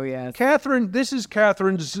 Oh, yes. Catherine, this is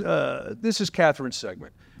Catherine's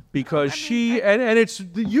segment because she and it's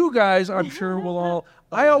you guys. I'm sure will all.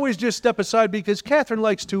 I always just step aside because Catherine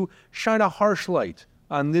likes to shine a harsh light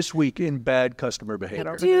on this week in bad customer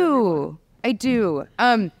behavior. I do.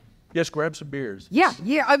 Yes, grab some beers. Yeah.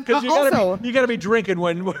 Because Also, you gotta be drinking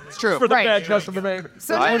when it's true. for the Right. bad customer behavior.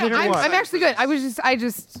 so I no, didn't I'm, want- I'm actually good.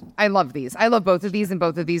 I love these. I love both of these, and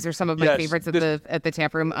both of these are some of my Yes, favorites at this- the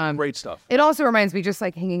tap room. Great stuff. It also reminds me, just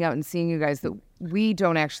like hanging out and seeing you guys, that we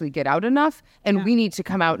don't actually get out enough, and we need to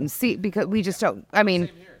come out and see because we just don't. I mean,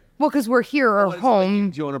 well, because we're here or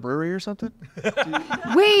home. Do you own a brewery or something?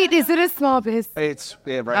 Wait, is it a small business? It's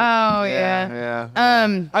right. Oh, yeah.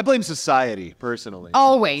 I blame society personally.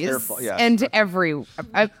 Always Their fault, yes. and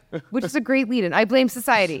which is a great lead-in. I blame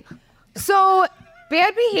society. So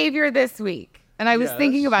bad behavior this week, and I was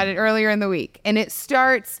thinking about it earlier in the week, and it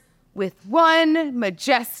starts with one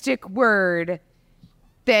majestic word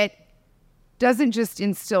that doesn't just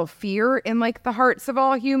instill fear in like the hearts of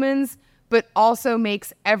all humans, but also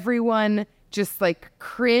makes everyone just like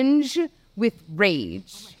cringe with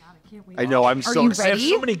rage. I know. I'm Are so you excited. ready?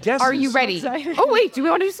 so many guesses. Are you ready? Oh wait, do we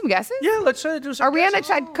want to do some guesses? Yeah, let's do some. Are we on a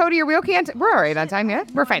guesses. Cody? Are we okay? We're all right on time, yeah?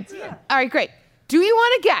 We're fine. All right, great. Do you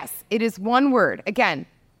want to guess? It is one word. Again,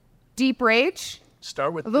 deep rage,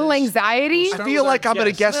 Start with a little this. anxiety. I feel like I'm going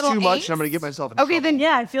to guess Little too much, angst? and I'm going to get myself in Okay, trouble. then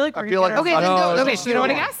Yeah, I feel like we're feel like gonna- Okay, then No, go. no, Okay, do you want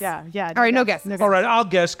to guess? Yeah. All right, no guess. All right, I'll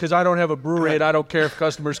guess because I don't have a brewery and I don't care if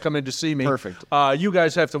customers come in to see me. Perfect. You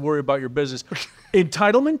guys have to worry about your business.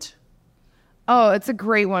 Entitlement? Oh, it's a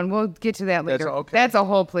great one. We'll get to that later. okay. That's a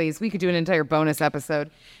whole please. We could do an entire bonus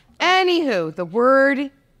episode. Anywho, the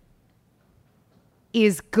word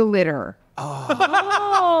is glitter.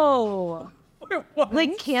 Oh.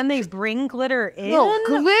 Like, can they bring glitter in? No,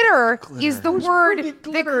 glitter is the word that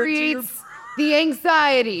glitter into your- creates the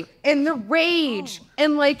anxiety and the rage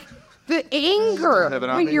and like the anger Have it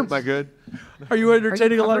on when me? you're. Am I good? Are you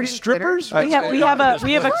entertaining a lot covered of in strippers? We have a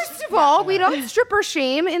First of all, we don't stripper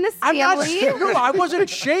shame in this I'm not. family. No, I wasn't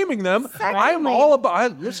shaming them. I'm Secondly- all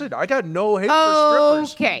about. Listen, I got no hate for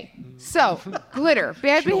strippers. Okay, so glitter,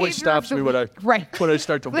 bad She behavior. always stops of the me when I week. Right. when I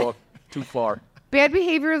start to walk too far. Bad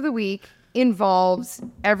behavior of the week involves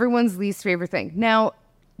everyone's least favorite thing. Now,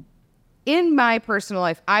 in my personal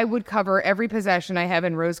life, I would cover every possession I have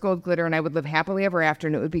in rose gold glitter and I would live happily ever after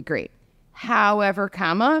and it would be great. However,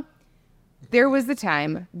 there was the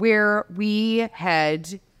time where we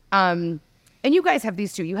had, and you guys have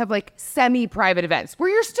these too, you have like semi-private events where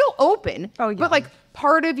you're still open, but like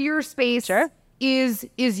part of your space is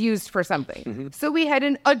used for something. So we had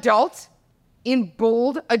an adult, in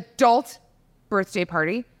bold, adult birthday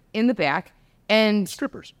party in the back and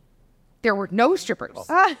Strippers. There were no strippers.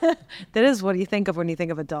 That is what you think of when you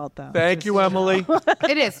think of adult, though. Thank you, Emily.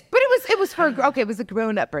 It is, but it was for it was a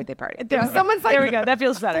grown-up birthday party. Someone's like, There we go. That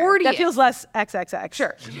feels better. 40th. That feels less XXX.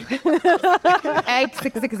 Sure. Egg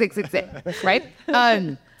 66666, right?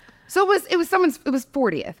 So it was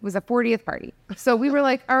 40th. It was a 40th party. So we were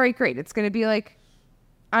like, all right, great. It's going to be like,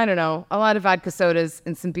 I don't know, a lot of vodka sodas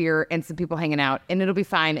and some beer and some people hanging out, and it'll be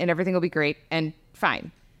fine and everything will be great and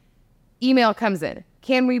fine. Email comes in.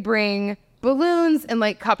 Can we bring balloons and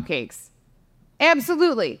like cupcakes?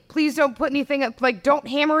 Absolutely. Please don't put anything up, like don't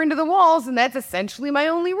hammer into the walls. And that's essentially my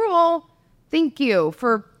only rule. Thank you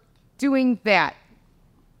for doing that.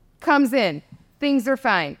 Comes in. Things are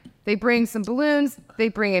fine. They bring some balloons. They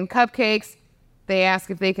bring in cupcakes. They ask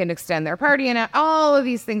if they can extend their party. And all of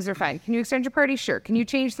these things are fine. Can you extend your party? Sure. Can you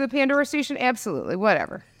change the Pandora station? Absolutely.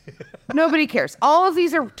 Whatever. Nobody cares. All of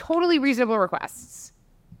these are totally reasonable requests.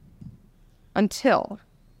 Until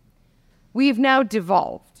we've now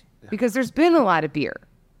devolved, because there's been a lot of beer,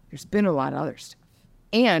 there's been a lot of other stuff,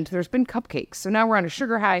 and there's been cupcakes. So now we're on a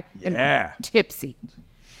sugar high and tipsy.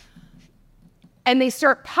 And they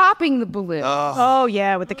start popping the balloon. Oh,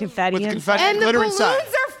 yeah, with the confetti. With and confetti and the glitter balloons inside.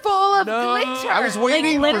 are full of glitter. I was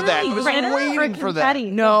waiting for that. I was waiting for that.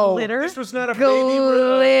 confetti. No. Glitter. This was not a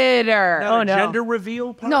Glitter. not a no. gender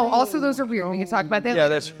reveal party? No, also those are weird. We can talk about that. Yeah,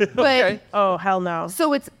 later. that's But Oh, hell no.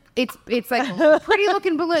 so it's like pretty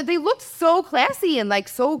looking balloon. They looked so classy and like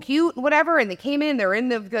so cute, whatever. And they came in, they're in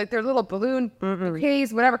their little balloon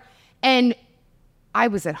case, whatever. And I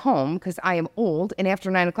was at home because I am old. And after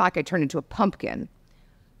 9 o'clock, I turned into a pumpkin.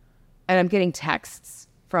 And I'm getting texts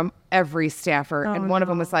from every staffer. And one of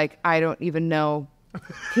them was like, I don't even know.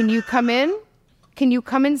 Can you come in? Can you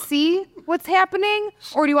come and see what's happening?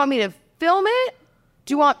 Or do you want me to film it?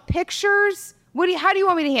 Do you want pictures? How do you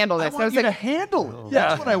want me to handle this? I want you to handle it.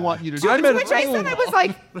 That's what I want you to do. Which I said I was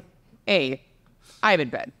like, A, I'm in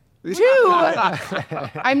bed. 2,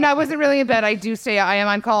 I wasn't really in bed. I am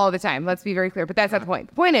on call all the time. Let's be very clear. But that's not the point.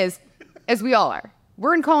 The point is, as we all are,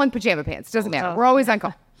 we're in call in pajama pants. Doesn't matter. We're always on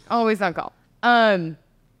call. Always on call.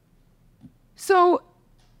 So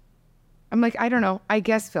I'm like, I don't know. I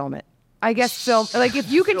guess film it. I guess film. Like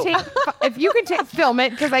if you can take film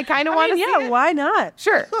it because I kind of want to see yeah, it. why not?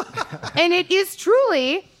 Sure. And it is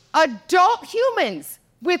truly adult humans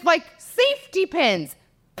with like safety pins,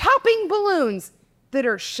 popping balloons that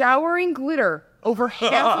are showering glitter over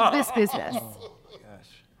half of this business.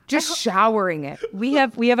 Just showering it. We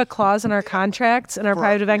have a clause in our contracts, in our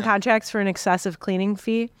private event contracts, for an excessive cleaning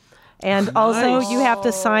fee. And also you have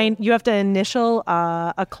to initial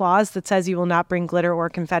a clause that says you will not bring glitter or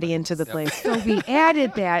confetti into the place. So we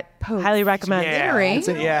added that post. Highly recommend.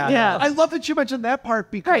 Yeah. I love that you mentioned that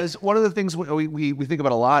part because one of the things we think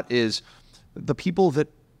about a lot is the people that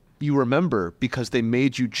you remember because they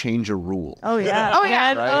made you change a rule. Oh yeah. Oh,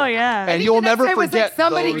 yeah. Right? Oh yeah. And you'll never I was forget. like,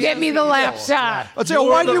 somebody those get me the laptop. I'll say, You're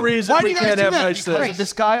why the do reason we you guys can't do have that? nice Because things. of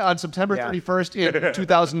this guy on September 31st in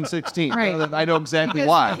 2016. Right. I know exactly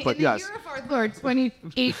why, but in the yes. year of our Lord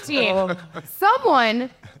 2018,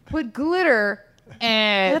 someone put glitter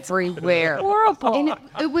everywhere. horrible. And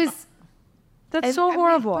it was That's so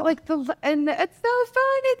horrible. But like and it's so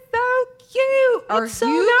fun. It's so cute. It's so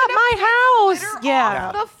not my house.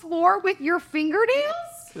 Yeah. Off the floor with your fingernails.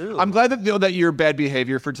 I'm glad that your bad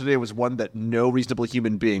behavior for today was one that no reasonable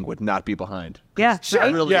human being would not be behind. Yeah.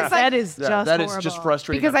 That really Yeah. That is Yeah, just that horrible. is just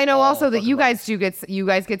frustrating. Because I know also that you guys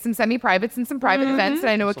get some semi-privates and some private events, and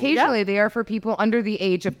I know occasionally they are for people under the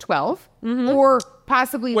age of 12 or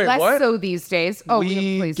possibly Wait, less what? so these days. Oh, We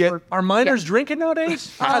yeah, please. get- we're- Are minors drinking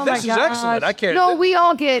nowadays? Oh my this is gosh. excellent. I can't. No, we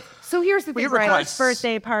all get. So here's the thing, get Brian. requests.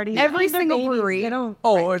 birthday party. Every They're single babies. brewery- They don't.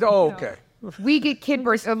 Okay. We get kid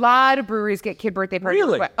birthdays. A lot of breweries get kid birthday parties.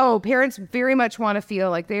 Really? Oh, parents very much want to feel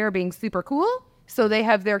like they are being super cool. So they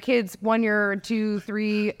have their kids 1 year, 2,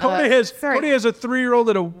 3. Cody has a 3-year-old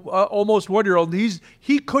and a almost 1-year-old.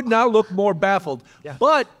 He could not look more baffled.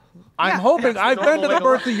 But I'm hoping I've been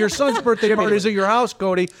to your son's birthday parties at your house,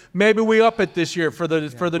 Cody. Maybe we up it this year for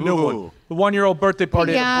the new one, the 1-year-old birthday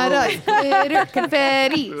party. at the brewery. Glitter,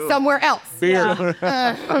 confetti, somewhere else. Beer.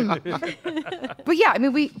 But yeah, I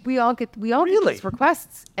mean, we all get Really? these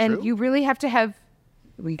requests, and you really have to have.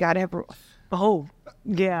 We got to have rules. Oh,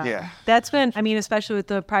 yeah. Yeah. That's been, I mean, especially with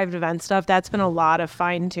the private event stuff, that's been a lot of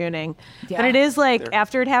fine tuning. Yeah. But it is like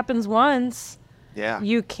after it happens once, Yeah.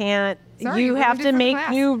 you can't, Sorry, you we're in a have to different make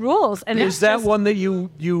class. new rules. And Is it's that just- one that you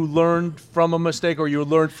learned from a mistake, or you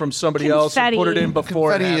learned from somebody else and put it in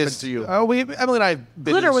before it Confetti happened is to you? Oh, Emily and I have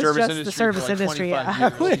been Glitter in the was service just the industry service for like industry, 25 yeah.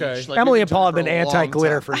 years. Okay. Like, Emily we've and Paul have been been doing it for a long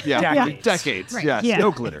anti-glitter time. for yeah, decades. decades. Right. Yes, Yeah.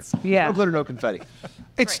 no glitter. Yeah. No glitter, no confetti.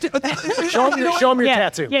 It's Show him your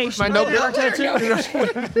tattoo. Yeah, you should. My no beer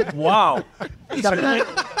tattoo. wow.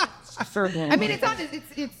 I mean, it's not.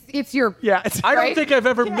 It's your. Yeah, I don't Right? think I've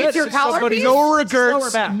ever met your collar somebody. piece? No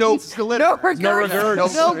regrets. back. No glitter. No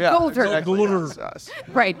regrets. No yeah, glitter. exactly. Glitter.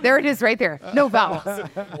 Right there, it is. Right there. No vowels.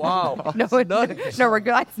 Wow. No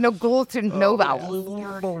regrets. No gluten. No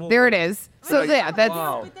vowels. There it is. So yeah, that's.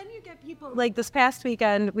 But then you get people like this past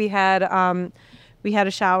weekend we had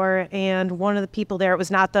a shower, and one of the people there, it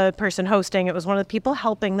was not the person hosting, it was one of the people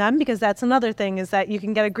helping them, because that's another thing, is that you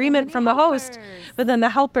can get agreement from the host, but then the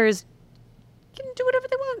helpers can do whatever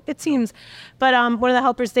they want, it seems. But one of the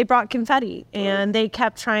helpers, they brought confetti, and they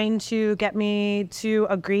kept trying to get me to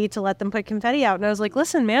agree to let them put confetti out. And I was like,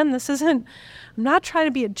 listen, man, I'm not trying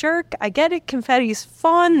to be a jerk. I get it. Confetti's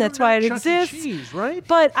fun. That's why it Chuck E. exists. Cheese, right?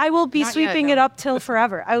 But I will be Not yet, sweeping no. it up till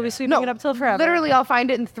forever. I will be sweeping it up till forever. Literally, I'll find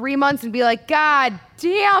it in 3 months and be like, God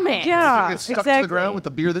damn it. Yeah, Get stuck exactly. to the ground with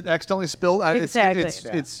the beer that accidentally spilled. Exactly.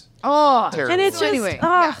 It's Oh. terrible. And it's So just, anyway,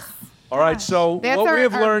 All right, so That's what our- we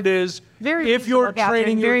have our- learned is Very if you're reasonable, Catherine,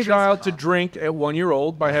 training your very child to drink at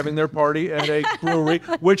 1-year-old by having their party at a brewery,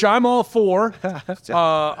 which I'm all for,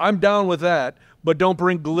 I'm down with that, but don't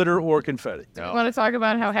bring glitter or confetti. I want to talk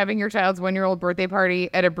about how having your child's 1-year-old birthday party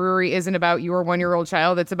at a brewery isn't about your 1-year-old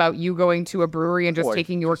child. It's about you going to a brewery and just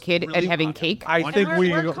taking your kid and having cake. I think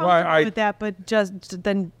we're comfortable with that, but just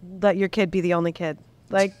then let your kid be the only kid.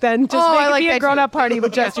 Like, then just Oh, make I it like be that a grown-up party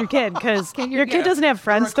with just your kid, because your kid doesn't have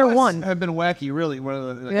friends. They're one. have been wacky, really. One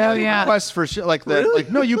of the Yeah. requests for shit like that.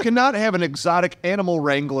 Like, no, you cannot have an exotic animal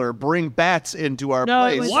wrangler bring bats into our No,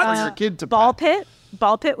 it place was, for your kid to Ball pet. pit.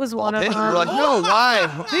 Ball pit was one of We're them. like, no, why?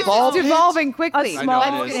 Ball It's pit? evolving quickly. A small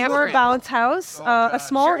Let's have indoor it. bounce house. A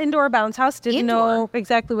small indoor bounce house. Didn't know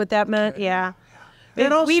exactly what that meant. Yeah.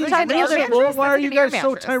 We've tried the other. Well, why are That's you gonna be guys your so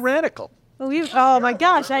mattress. tyrannical? Oh my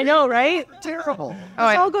gosh, I know, right? Terrible. It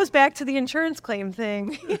all goes back to the insurance claim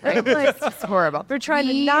thing. Like, It's horrible. we're trying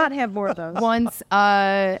to not have more of those. Once,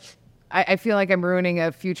 I feel like I'm ruining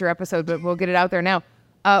a future episode, but we'll get it out there now.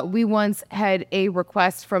 We once had a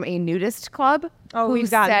request from a nudist club Oh, who we've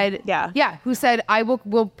gotten- said, yeah. who said,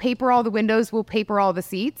 we'll paper all the windows, we'll paper all the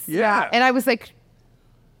seats. Yeah. And I was like,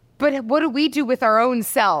 but what do we do with our own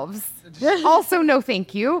selves? Also, no,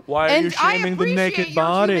 thank you. Why are and you shaming the I appreciate naked your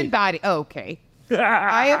body? human body. Oh, okay.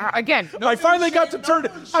 I finally got to turn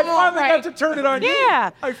it. I finally got to turn it on you. Yeah.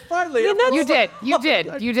 I finally. I mean, You did.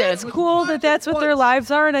 It's cool that that's what their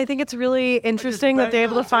lives are, and I think it's really interesting that they're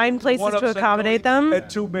able to find places One to upset accommodate Tony, them. And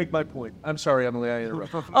to make my point. I'm sorry, Emily, I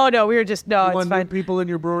interrupted. Oh no, we were just You it's want fine. nude people in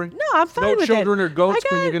your brewery? No, I'm fine No with children it. or goats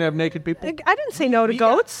I when got- you're gonna have naked people. I didn't say no to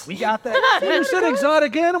goats. We got that. You said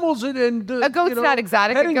exotic animals and A goat's not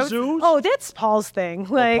exotic. A Petting goat's- zoos. Oh, that's Paul's thing.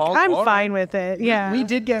 Like, Paul? I'm All fine with it. Yeah. We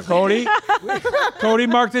did get Cody, Cody,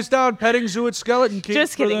 mark this down. Petting zoo at Skeleton Key.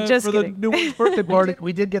 Just kidding, For just the kidding. new birthday party.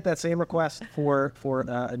 we did get that same request for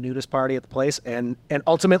a nudist party at the place, and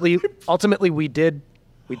ultimately we did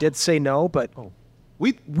say no, but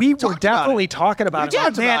we were talked about definitely it. talking about it.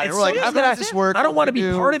 talked Man, about it. it's We're like, so how that does this work? I don't want to What do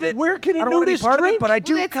be we part do? of it. Where can I a don't want to be nudist part of it, drink? but I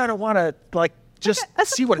do Well, kind of want to just I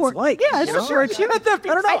see what it's support- like. yeah, I you know? support you. I don't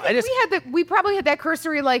know. I think we probably had that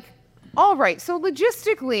cursory like, all right, so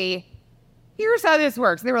logistically, here's how this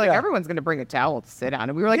works. And they were like, Yeah. everyone's going to bring a towel to sit on.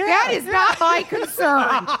 And we were like, that is not my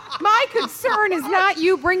concern. My concern is not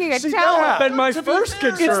you bringing a That towel. would have been my first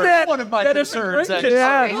concern. It's that one of my that is a concerns, great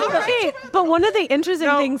actually. concern. Okay, but one of the interesting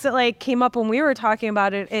things that like came up when we were talking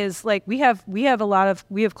about it is like we have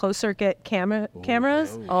closed circuit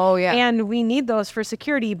cameras. Oh, yeah. And we need those for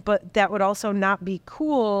security, but that would also not be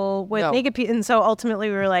cool with No. naked people. And so ultimately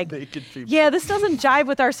we were like, Naked people. yeah, this doesn't jive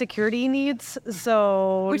with our security needs.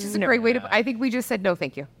 So Which is a no. great way to, I think we just said, no,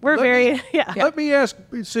 thank you. We're very yeah. Let me ask,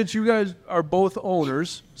 since you guys are both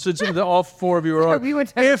owners, since all four of you are We on, went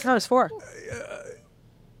to- if No, it's 4.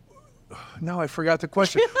 now I forgot the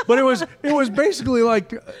question, but it was basically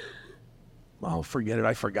like. Oh, forget it.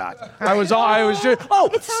 I forgot. I was just, It's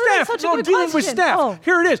already staff. such a No, good dealing with question. staff. Oh.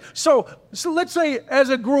 Here it is. So let's say as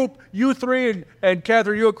a group, you three and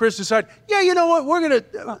Catherine, you and Chris decide, yeah, you know what? We're going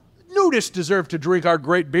to, nudists deserve to drink our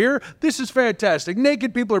great beer. This is fantastic.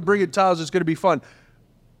 Naked people are bringing towels. It's going to be fun.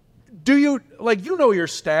 Do you, like, you know your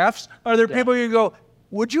staffs. Are there people you go,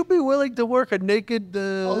 would you be willing to work a naked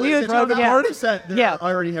private party? Yeah.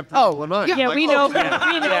 I already have people in mind. Yeah, Like, we know. okay.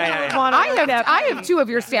 We know. wanna I work that have 2 of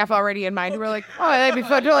your staff already in mind who are like, oh, that'd be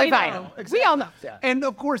fun, totally fine. We all know. And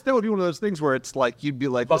of course, that would be one of those things where it's like you'd be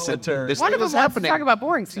like, listen, Voluntary. this One thing of them is wants to happening. talk about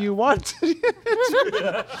boring Do stuff. you want?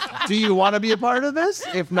 Do you want to be a part of this?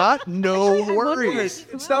 If not, no worries.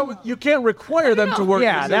 It's not, you can't require them to work.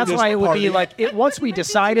 Yeah, in that's this why it would party. be like once we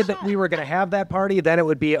decided that we were going to have that party, then it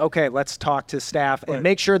would be okay. Let's talk to staff and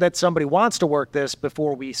make sure that somebody wants to work this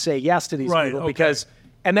before we say yes to these people, Okay. because.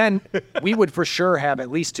 And then we would for sure have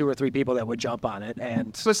at least 2 or 3 people that would jump on it.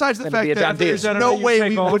 And Besides the then it'd be fact a done that deal. there's deal. no You way take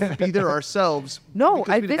we off. wouldn't be there ourselves. No,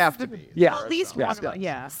 because we'd this- have to be. Yeah. At least Yeah. one of them.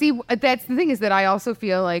 Yeah. See, that's the thing is that I also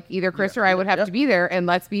feel like either Chris or I would have to be there, and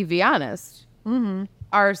let's be honest. Mm-hmm.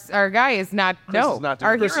 Our guy is not. is not doing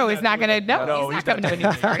our it. Chris hero is not going to. No, he's not coming to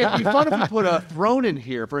anything. It'd be fun if we put a throne in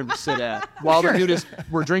here for him to sit at while the nudists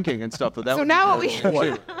were drinking and stuff. But that So would now be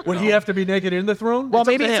what Would he have to be naked in the throne? Well,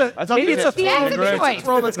 maybe to it's him. a That's up maybe to it's a him. He has throne. a It's a choice.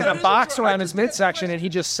 throne that's got a box around his midsection, and he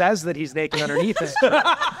just says that he's naked underneath it,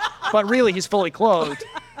 but really he's fully clothed.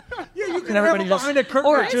 You can everybody have him just- behind a curtain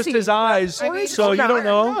Or with is just he? his eyes, I mean, so you don't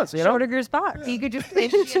know. You know? Schrodinger's box. He could just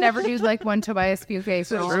he never do like one Tobias Fugate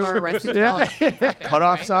film or Arrested Development.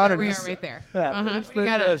 cutoffs on, and We are he's- right there. Yeah. We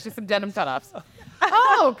got just some denim cutoffs.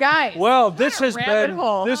 Oh, guys. Well, this has rabbit been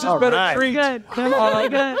hole. this has been a right. treat. Good. Really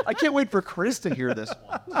good. I can't wait for Chris to hear this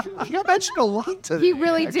one. He got mentioned a lot today. He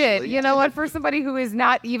really did. actually. You know what? For somebody who is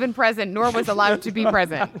not even present, nor was allowed to be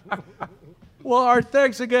present. Well, our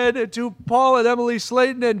thanks again to Paul and Emily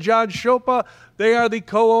Slayton and John Chopa. They are the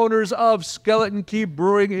co-owners of Skeleton Key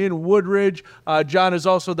Brewing in Woodridge. John is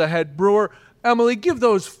also the head brewer. Emily, give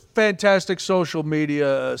those fantastic social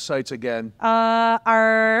media sites again.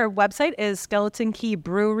 Our website is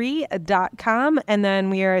skeletonkey.brewery.com, and then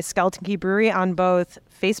we are Skeleton Key Brewery on both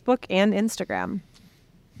Facebook and Instagram.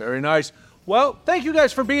 Very nice. Well, thank you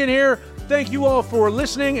guys for being here. Thank you all for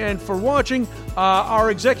listening and for watching. Our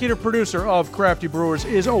executive producer of Crafty Brewers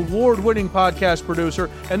is award-winning podcast producer,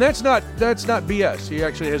 and that's not BS. He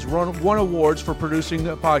actually has won awards for producing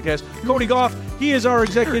a podcast. Cody Goff, he is our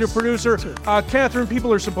executive producer. Catherine,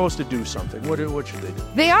 people are supposed to do something. What should they do?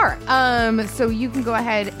 They are. So you can go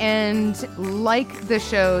ahead and like the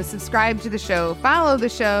show, subscribe to the show, follow the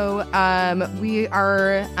show. We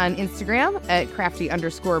are on Instagram at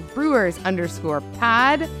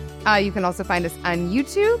crafty_brewers_pod. You can also find us on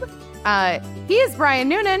YouTube. He is Brian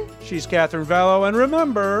Noonan. She's Catherine Vallow, and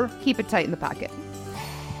remember... Keep it tight in the pocket.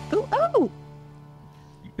 Ooh, oh.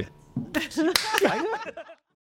 You bet.